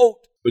quote.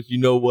 But you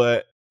know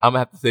what? I'm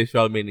going to have to say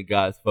Charlamagne the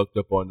God's fucked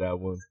up on that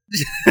one.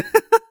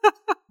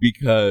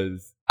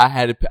 Because I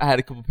had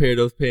a couple pair of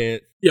those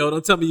pants. Yo,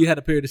 don't tell me you had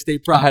a pair of the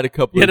State Props. I had a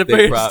couple of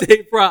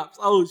State Props.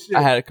 Oh, shit.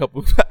 I had a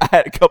couple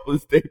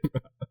of State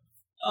Props.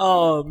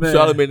 Oh, man.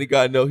 Charlamagne the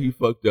God know he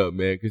fucked up,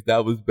 man, because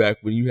that was back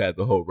when you had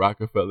the whole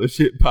Rockefeller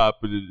shit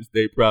popping and the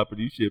state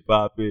property shit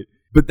popping.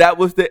 But that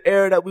was the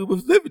era that we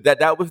was living.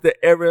 That was the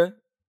era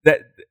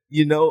that,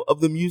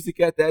 of the music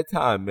at that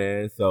time,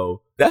 man.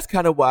 So that's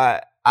kind of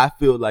why I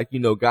feel like,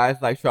 guys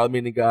like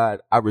Charlamagne the God,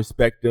 I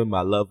respect him.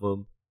 I love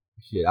him.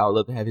 Shit, I would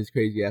love to have his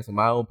crazy ass on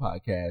my own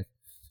podcast.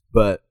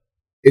 But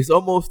it's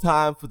almost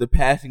time for the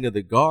passing of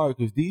the guard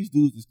because these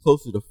dudes is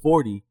closer to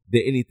 40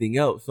 than anything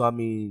else. So, I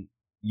mean,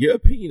 your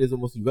opinion is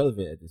almost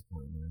irrelevant at this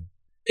point, man.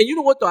 And you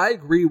know what, though? I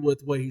agree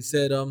with what he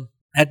said.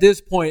 At this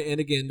point, and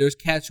again, there's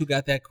cats who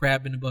got that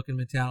crab in the bucket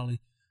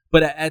mentality.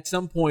 But at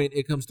some point,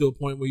 it comes to a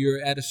point where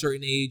you're at a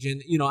certain age.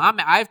 And,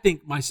 I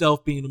think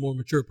myself being a more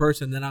mature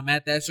person, that I'm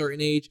at that certain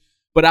age.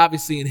 But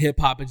obviously in hip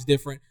hop, it's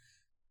different.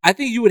 I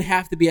think you would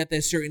have to be at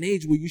that certain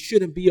age where you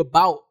shouldn't be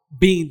about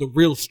being the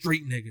real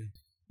street nigga.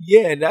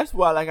 Yeah, and that's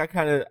why, like, I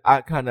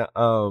kind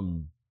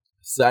of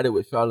sided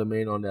with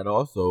Charlamagne on that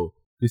also.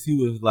 Because he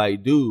was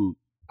like, dude,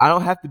 I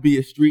don't have to be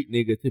a street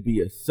nigga to be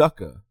a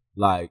sucker.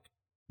 Like,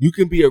 you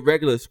can be a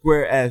regular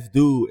square ass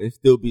dude and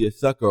still be a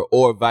sucker,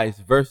 or vice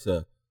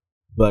versa.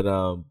 But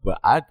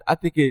I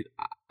think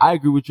I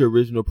agree with your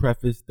original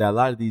preface that a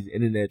lot of these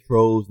internet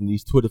trolls and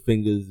these Twitter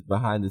fingers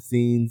behind the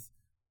scenes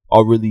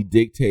are really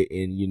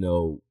dictating,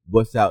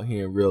 what's out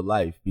here in real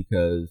life.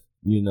 Because,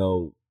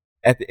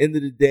 at the end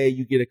of the day,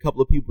 you get a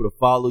couple of people to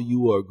follow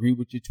you or agree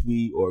with your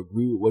tweet or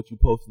agree with what you're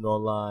posting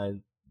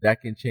online.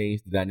 That can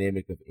change the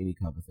dynamic of any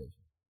conversation.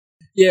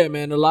 Yeah,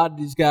 man. A lot of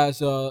these guys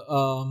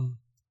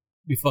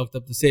be fucked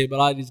up to say it, but a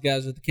lot of these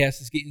guys at the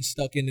cast is getting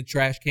stuck in the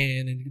trash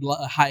can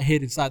and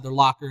hid inside their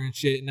locker and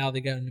shit. And now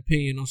they got an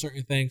opinion on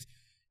certain things.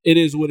 It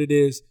is what it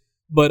is.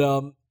 But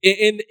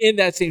in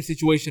that same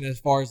situation, as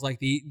far as like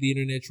the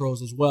internet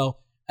trolls as well,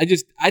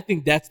 I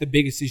think that's the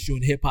biggest issue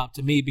in hip hop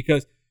to me,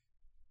 because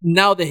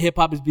now that hip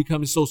hop is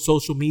becoming so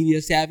social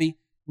media savvy,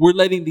 we're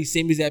letting these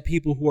same exact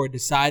people who are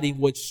deciding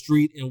what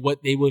street and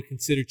what they would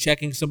consider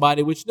checking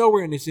somebody, which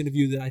nowhere in this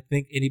interview that I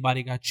think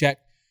anybody got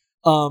checked.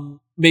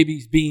 Maybe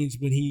it's Beans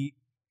when he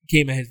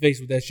came at his face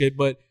with that shit,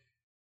 but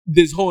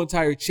this whole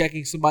entire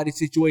checking somebody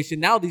situation,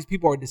 now these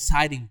people are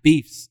deciding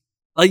beefs.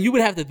 Like, you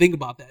would have to think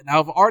about that.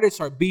 Now, if artists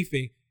are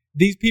beefing,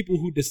 these people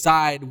who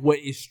decide what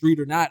is street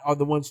or not are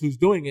the ones who's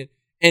doing it.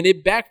 And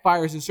it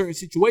backfires in certain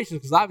situations,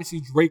 because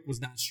obviously Drake was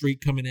not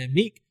street coming at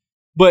Meek.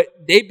 But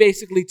they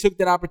basically took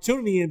that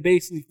opportunity and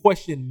basically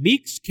questioned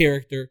Meek's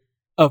character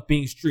of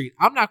being street.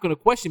 I'm not going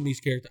to question Meek's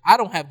character. I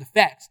don't have the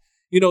facts.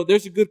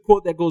 There's a good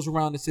quote that goes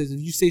around that says,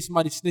 if you say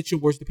somebody's snitching,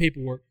 where's the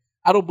paperwork?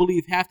 I don't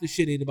believe half the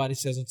shit anybody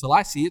says until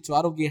I see it. So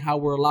I don't get how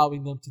we're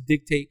allowing them to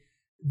dictate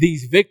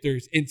these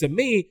victors. And to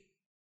me,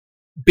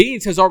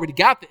 Beans has already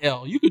got the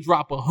L. You could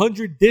drop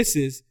 100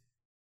 disses.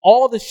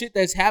 All the shit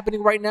that's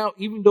happening right now,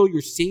 even though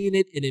you're seeing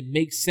it and it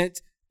makes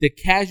sense, the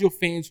casual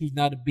fans who's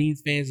not a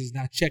Beans fans is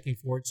not checking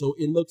for it. So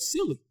it looks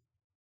silly.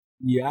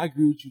 Yeah, I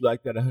agree with you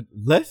like that.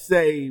 Let's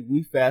say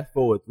we fast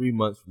forward 3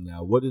 months from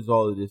now. What does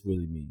all of this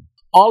really mean?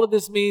 All of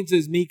this means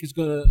is Meek is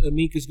gonna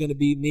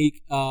be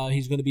Meek.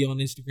 He's gonna be on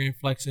Instagram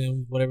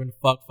flexing whatever the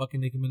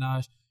fucking Nicki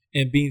Minaj,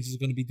 and Beans is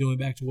gonna be doing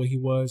back to what he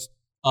was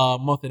a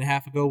month and a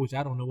half ago, which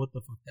I don't know what the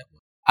fuck that was.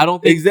 I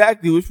don't think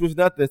exactly, which was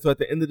nothing. So at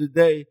the end of the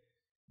day,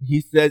 he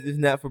says it's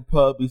not for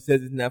pub. He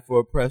says it's not for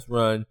a press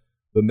run,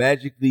 but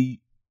magically,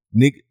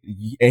 Nick,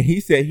 and he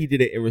said he did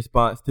it in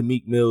response to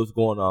Meek Mill's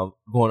going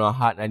on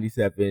Hot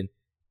 97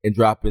 and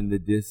dropping the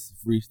diss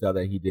freestyle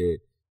that he did.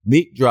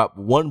 Meek dropped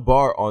 1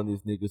 bar on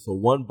this nigga, so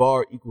 1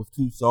 bar equals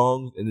 2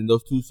 songs, and then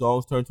those 2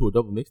 songs turn to a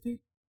double mixtape?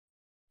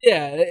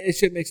 Yeah, it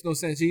shit makes no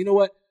sense. You know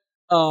what?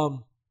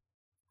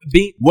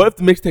 What if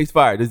the mixtape's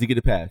fire? Does he get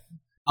a pass?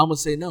 I'm going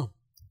to say no.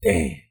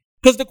 Damn.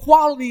 Because the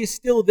quality is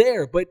still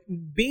there, but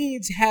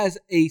Beans has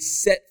a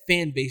set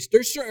fan base.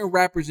 There's certain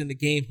rappers in the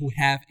game who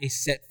have a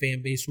set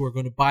fan base who are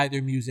going to buy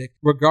their music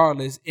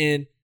regardless,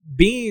 and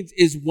Beans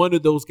is one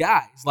of those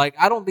guys. Like,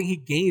 I don't think he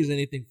gains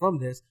anything from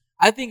this.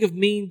 I think if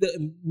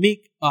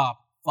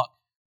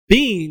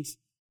Beans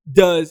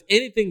does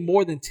anything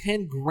more than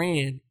 10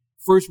 grand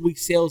first week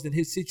sales in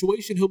his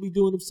situation, he'll be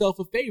doing himself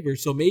a favor.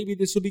 So maybe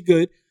this will be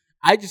good.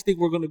 I just think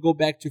we're going to go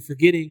back to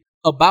forgetting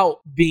about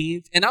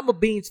Beans. And I'm a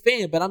Beans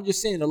fan, but I'm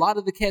just saying a lot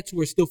of the cats who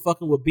are still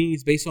fucking with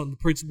Beans based on the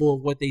principle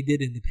of what they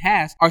did in the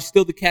past are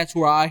still the cats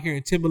who are out here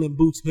in Timberland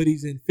boots,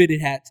 hoodies, and fitted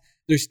hats.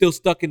 They're still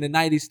stuck in the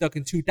 90s, stuck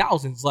in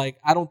 2000s. Like,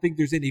 I don't think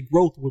there's any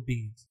growth with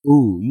Beans.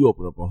 Ooh, you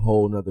open up a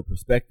whole nother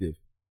perspective.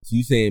 So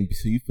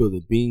you feel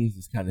that Beans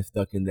is kind of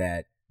stuck in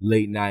that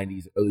late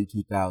 90s, early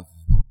 2000s.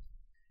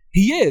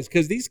 He is,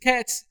 because these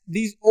cats,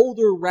 these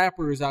older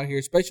rappers out here,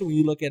 especially when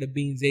you look at a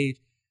Beans age,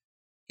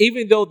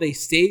 even though they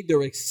say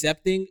they're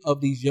accepting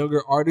of these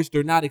younger artists,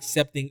 they're not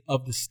accepting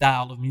of the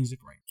style of music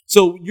right now.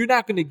 So you're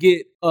not going to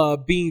get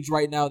Beans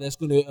right now that's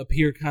going to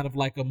appear kind of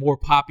like a more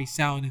poppy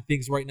sound and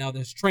things right now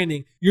that's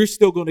trending. You're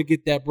still going to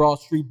get that Broad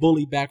Street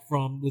Bully back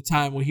from the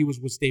time when he was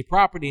with State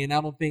Property. And I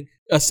don't think,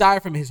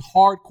 aside from his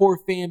hardcore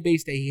fan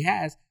base that he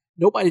has,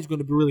 nobody's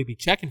going to really be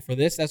checking for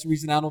this. That's the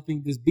reason I don't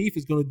think this beef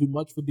is going to do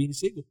much for Beanie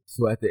Sigel.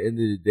 So at the end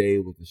of the day,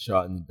 with the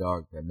shot in the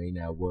dark, that may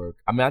not work.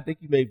 I mean, I think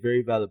you made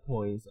very valid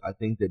points. I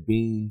think that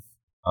Beans,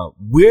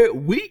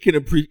 we can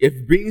appreciate,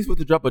 if Beans were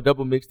to drop a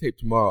double mixtape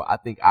tomorrow, I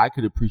think I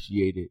could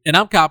appreciate it. And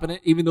I'm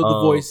confident, even though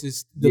the voice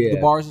is, the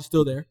bars are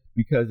still there.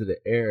 Because of the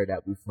era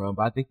that we're from.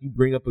 But I think you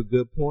bring up a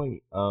good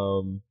point.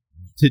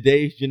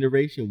 Today's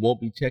generation won't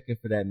be checking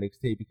for that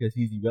mixtape because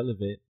he's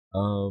irrelevant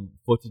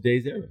for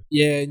today's era.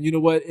 Yeah, and you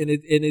know what? And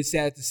it's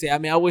sad to say. I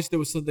mean, I wish there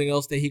was something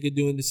else that he could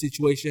do in the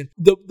situation.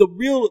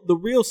 The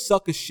real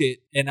sucker shit,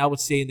 and I would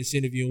say in this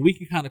interview, and we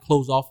can kind of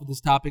close off with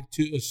this topic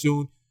too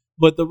soon.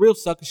 But the real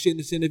sucker shit in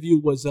this interview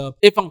was,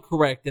 if I'm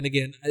correct, and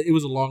again, it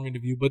was a long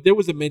interview, but there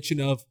was a mention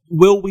of,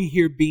 will we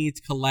hear Beans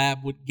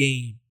collab with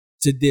Game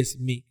to diss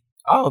Meek?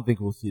 I don't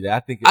think we'll see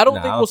that. I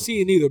don't think we'll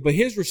see it either. But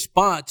his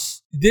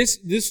response, this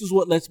is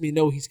what lets me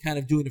know he's kind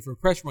of doing it for a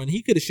press run.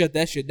 He could have shut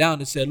that shit down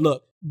and said,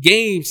 look,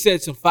 Game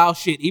said some foul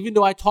shit. Even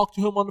though I talked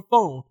to him on the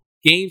phone,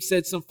 Game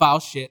said some foul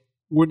shit.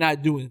 We're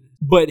not doing it.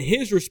 But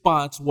his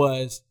response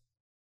was,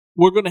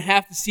 we're going to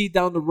have to see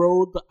down the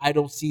road, but I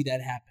don't see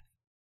that happening.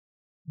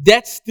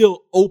 That's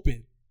still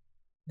open.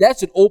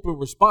 That's an open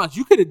response.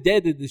 You could have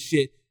deaded the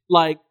shit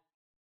like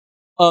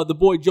the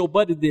boy Joe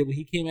Budden did when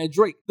he came at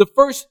Drake. The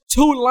first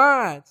two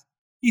lines,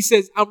 he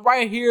says, I'm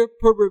right here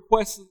per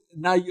request.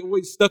 Now you're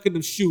always stuck in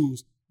them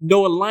shoes.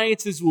 No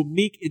alliances with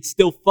Meek. It's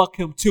still fuck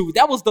him too.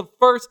 That was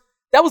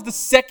the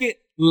second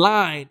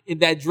line in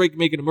that Drake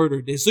making a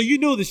murder diss. So you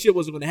knew the shit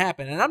wasn't going to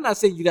happen. And I'm not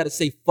saying you got to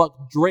say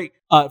fuck Drake,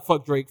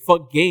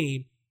 fuck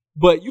Game.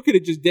 But you could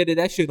have just deaded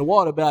that shit in the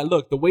water. But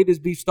look, the way this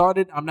beef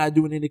started, I'm not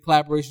doing any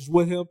collaborations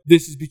with him.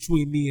 This is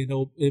between me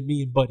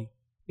and Buddy.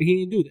 And he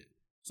didn't do that.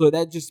 So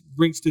that just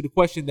brings to the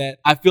question that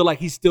I feel like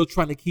he's still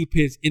trying to keep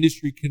his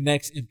industry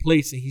connects in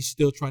place, and he's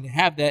still trying to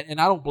have that. And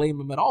I don't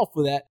blame him at all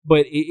for that.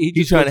 But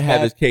he's trying to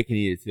have his cake and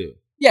eat it too.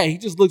 Yeah, he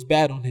just looks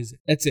bad on his.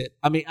 That's it.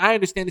 I mean, I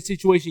understand the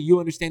situation. You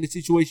understand the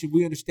situation.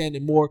 We understand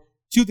it more.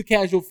 To the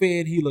casual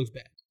fan, he looks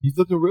bad. He's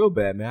looking real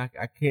bad, man.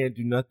 I can't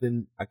do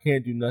nothing. I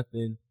can't do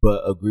nothing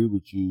but agree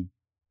with you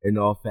in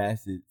all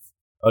facets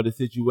of the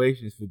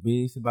situations for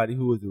being somebody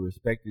who is a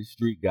respected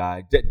street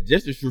guy,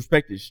 just a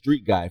respected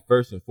street guy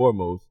first and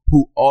foremost,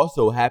 who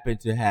also happened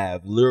to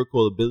have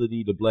lyrical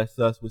ability to bless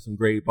us with some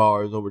great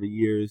bars over the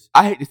years.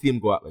 I hate to see him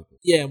go out like this.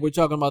 Yeah, we're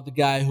talking about the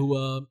guy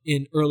who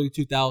in early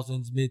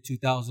 2000s, mid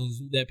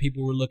 2000s, that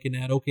people were looking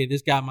at, okay,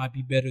 this guy might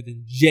be better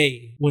than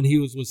Jay when he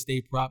was with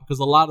State Prop, because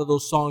a lot of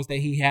those songs that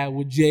he had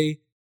with Jay,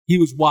 he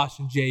was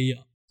washing Jay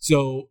up.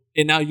 So,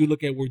 and now you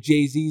look at where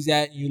Jay-Z's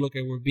at, you look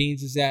at where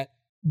Beans is at.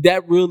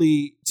 That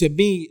really, to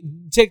me,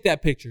 take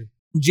that picture.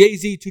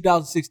 Jay-Z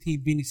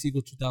 2016, Beanie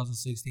Sigel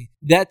 2016.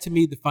 That to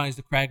me defines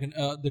the crab in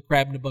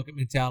the bucket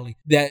mentality.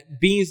 That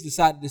Beans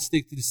decided to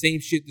stick to the same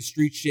shit, the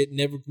street shit,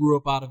 never grew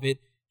up out of it.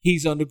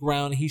 He's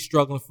underground, he's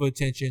struggling for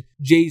attention.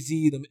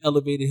 Jay-Z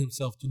elevated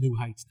himself to new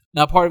heights.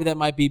 Now, part of that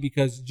might be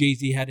because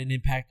Jay-Z had an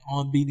impact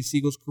on Beanie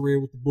Sigel's career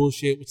with the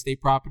bullshit with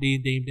State Property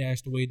and Dame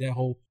Dash, the way that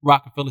whole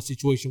Rockefeller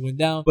situation went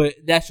down. But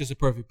that's just a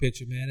perfect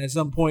picture, man. At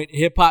some point,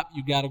 hip-hop,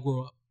 you gotta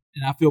grow up.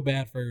 And I feel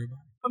bad for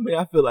everybody. I mean,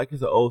 I feel like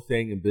it's an old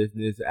saying in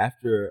business.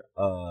 After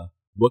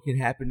what can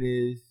happen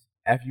is,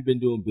 after you've been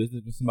doing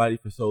business with somebody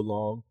for so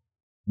long,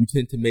 you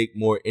tend to make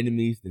more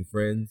enemies than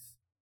friends.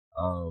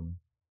 And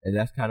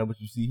that's kind of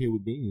what you see here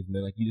with Beans,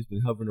 man. Like, you just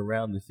been hovering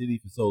around the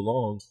city for so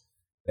long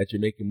that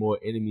you're making more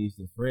enemies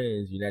than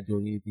friends. You're not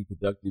doing anything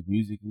productive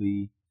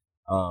musically,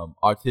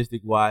 artistic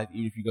wise.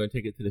 Even if you're gonna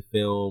take it to the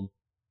film,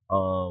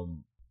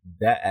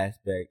 that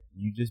aspect,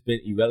 you just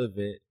been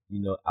irrelevant.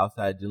 You know,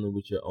 outside dealing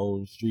with your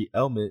own street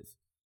elements.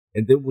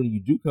 And then when you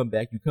do come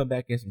back, you come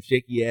back in some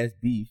shaky ass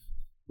beef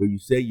where you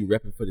say you're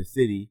repping for the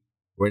city,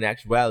 where in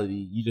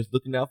actuality, you're just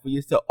looking out for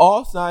yourself.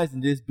 All signs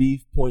in this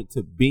beef point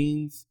to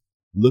Beans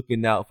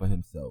looking out for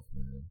himself,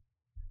 man.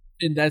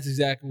 And that's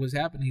exactly what's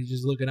happening. He's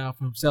just looking out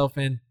for himself.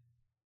 And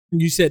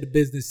you said the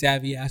business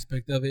savvy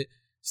aspect of it.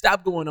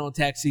 Stop going on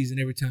tax season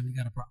every time you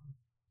got a problem.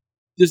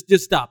 Just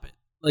stop it.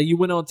 Like, you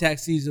went on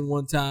tax season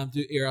one time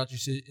to air out your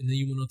shit, and then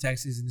you went on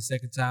tax season the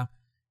second time.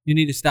 You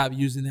need to stop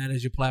using that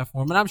as your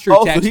platform. And I'm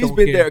sure Tax so he's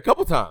been there a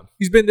couple times.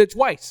 He's been there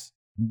twice.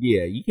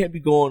 Yeah, you can't be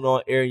going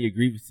on airing your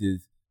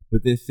grievances,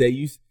 but then say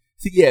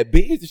See, yeah,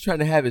 Beans is trying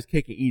to have his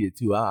cake and eat it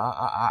too.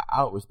 I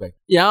don't respect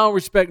it. Yeah, I don't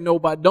respect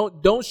nobody.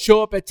 Don't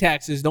show up at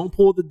taxes. Don't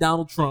pull the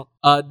Donald Trump.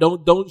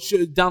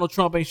 Donald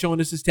Trump ain't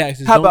showing us his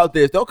taxes. How about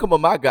this? Don't come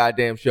on my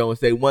goddamn show and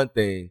say one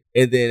thing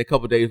and then a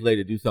couple days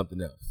later do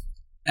something else.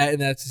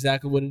 And that's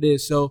exactly what it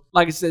is. So,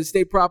 like I said,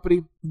 State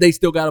Property, they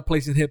still got a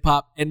place in hip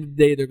hop. End of the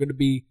day, they're going to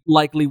be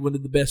likely one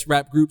of the best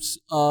rap groups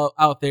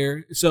out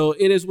there. So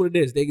it is what it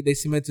is. They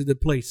cemented the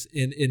place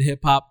in hip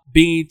hop.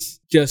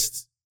 Beans,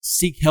 just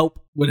seek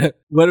help.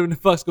 Whatever the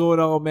fuck's going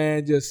on,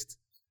 man. Just,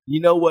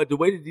 you know what? The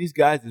way that these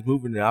guys is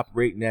moving and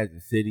operating as a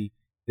city,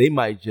 they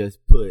might just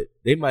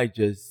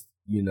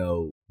you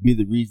know, be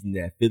the reason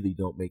that Philly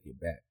don't make it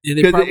back.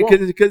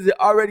 Because it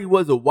already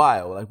was a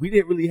while. Like, we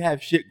didn't really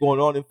have shit going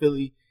on in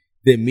Philly.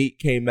 Then Meek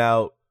came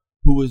out,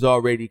 who was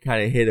already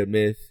kind of hit or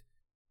miss.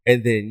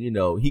 And then, you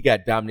know, he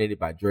got dominated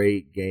by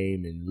Drake,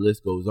 Game, and the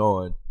list goes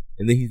on.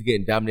 And then he's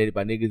getting dominated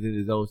by niggas in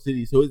his own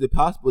city. So is it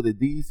possible that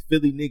these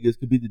Philly niggas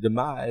could be the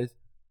demise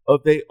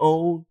of their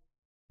own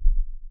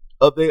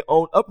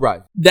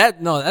uprising?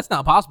 That's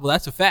not possible.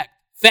 That's a fact.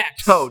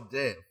 Facts. Oh,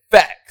 damn.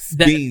 Facts.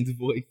 Beans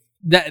voice.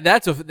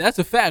 That's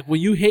a fact.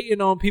 When you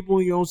hating on people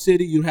in your own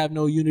city, you have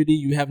no unity,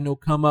 you have no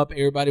come up.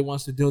 Everybody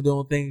wants to do their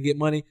own thing and get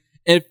money.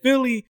 And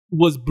Philly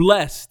was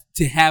blessed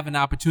to have an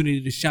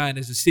opportunity to shine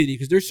as a city,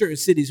 because there's certain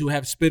cities who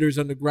have spitters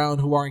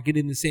underground who aren't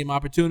getting the same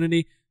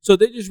opportunity. So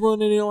they're just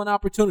ruining their own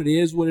opportunity.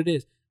 It is what it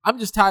is. I'm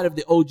just tired of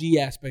the OG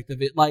aspect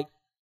of it. Like,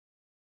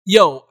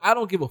 yo, I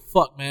don't give a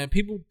fuck, man.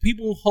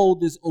 People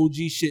hold this OG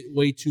shit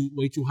way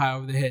too high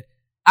over their head.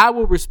 I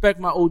will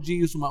respect my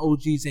OGs, so my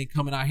OGs ain't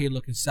coming out here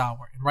looking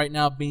sour. And right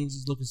now, Beans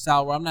is looking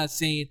sour. I'm not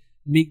saying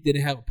Meek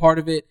didn't have a part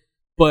of it,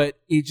 but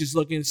he's just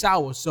looking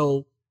sour.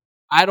 So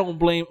I don't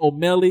blame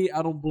O'Malley.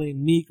 I don't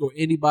blame Meek or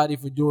anybody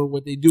for doing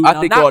what they do. I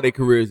think all their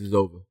careers is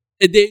over.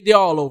 They're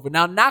all over.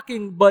 Now,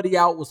 knocking Buddy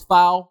out was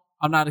foul.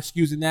 I'm not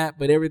excusing that,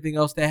 but everything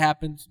else that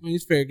happens, I mean,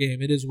 it's fair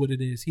game. It is what it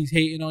is. He's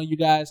hating on you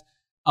guys,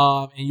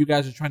 and you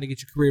guys are trying to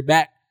get your career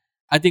back.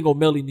 I think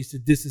O'Malley needs to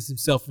distance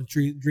himself from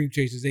Dream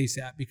Chasers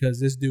ASAP, because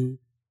this dude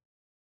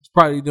is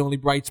probably the only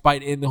bright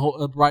spot in the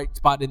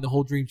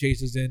whole Dream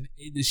Chasers, and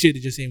the shit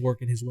just ain't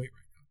working his way right now.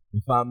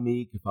 If I'm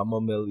Meek, if I'm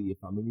O'Malley, if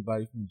I'm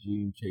anybody from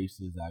Dream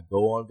Chasers, I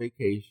go on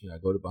vacation. I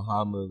go to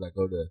Bahamas. I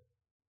go to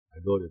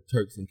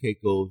Turks and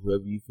Caicos,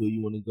 wherever you feel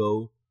you want to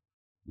go.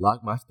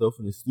 Lock my stuff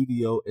in the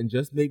studio and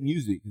just make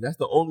music. That's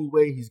the only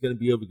way he's gonna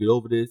be able to get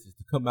over this, is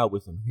to come out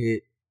with some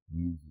hit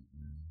music,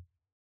 man.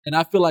 And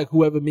I feel like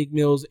whoever Meek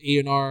Mill's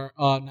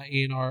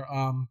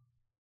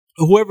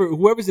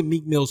whoever's in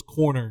Meek Mill's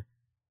corner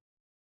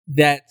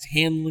that's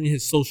handling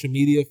his social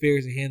media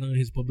affairs and handling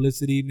his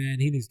publicity,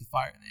 man, he needs to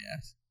fire their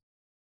ass.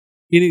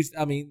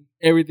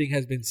 Everything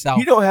has been south.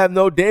 He don't have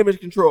no damage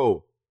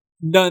control.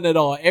 None at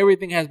all.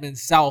 Everything has been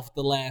south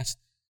the last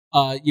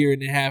year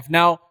and a half.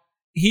 Now,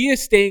 he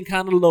is staying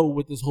kind of low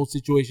with this whole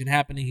situation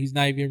happening. He's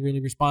not even really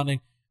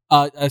responding,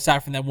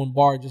 aside from that one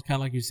bar, just kind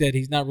of like you said.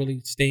 He's not really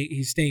staying.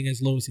 He's staying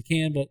as low as he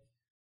can, but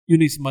you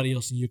need somebody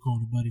else in your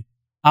corner, buddy.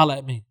 Holla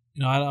at me.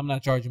 You know, I'm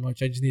not charging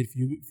much. I just need a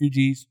few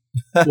G's.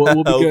 We'll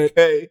be good.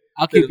 Okay.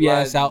 I'll keep your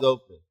ass out.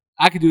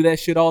 I could do that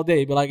shit all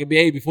day, but like,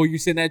 hey, before you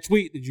send that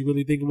tweet, did you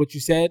really think of what you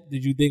said?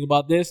 Did you think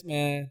about this?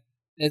 Man,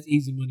 that's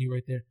easy money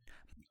right there.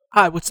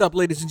 Hi, what's up,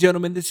 ladies and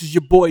gentlemen? This is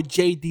your boy,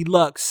 J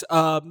Deluxe.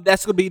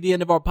 That's going to be the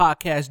end of our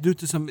podcast due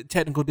to some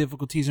technical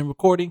difficulties in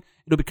recording.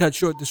 It'll be cut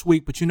short this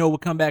week, but we'll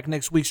come back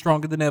next week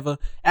stronger than ever.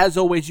 As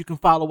always, you can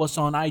follow us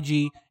on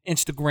IG,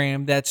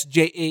 Instagram. That's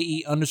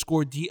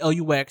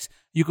JAE_DLUX.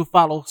 You can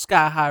follow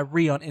Sky High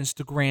Ree on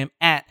Instagram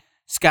at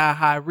Sky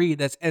High Ree.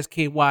 That's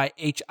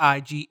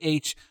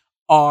SKYHIGHREE.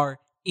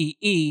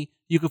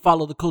 You can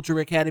follow the Culture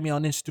Academy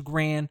on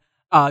Instagram.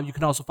 You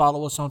can also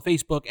follow us on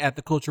Facebook at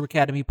the Culture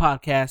Academy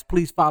Podcast.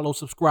 Please follow,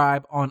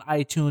 subscribe on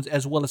iTunes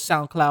as well as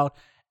SoundCloud.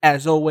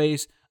 As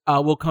always,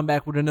 we'll come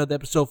back with another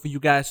episode for you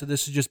guys. So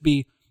this will just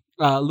be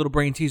a little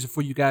brain teaser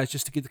for you guys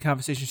just to get the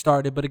conversation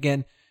started. But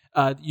again,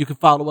 you can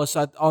follow us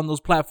on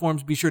those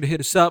platforms. Be sure to hit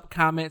us up,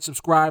 comment,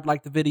 subscribe,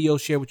 like the video,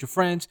 share with your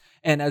friends.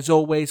 And as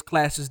always,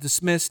 class is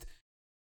dismissed.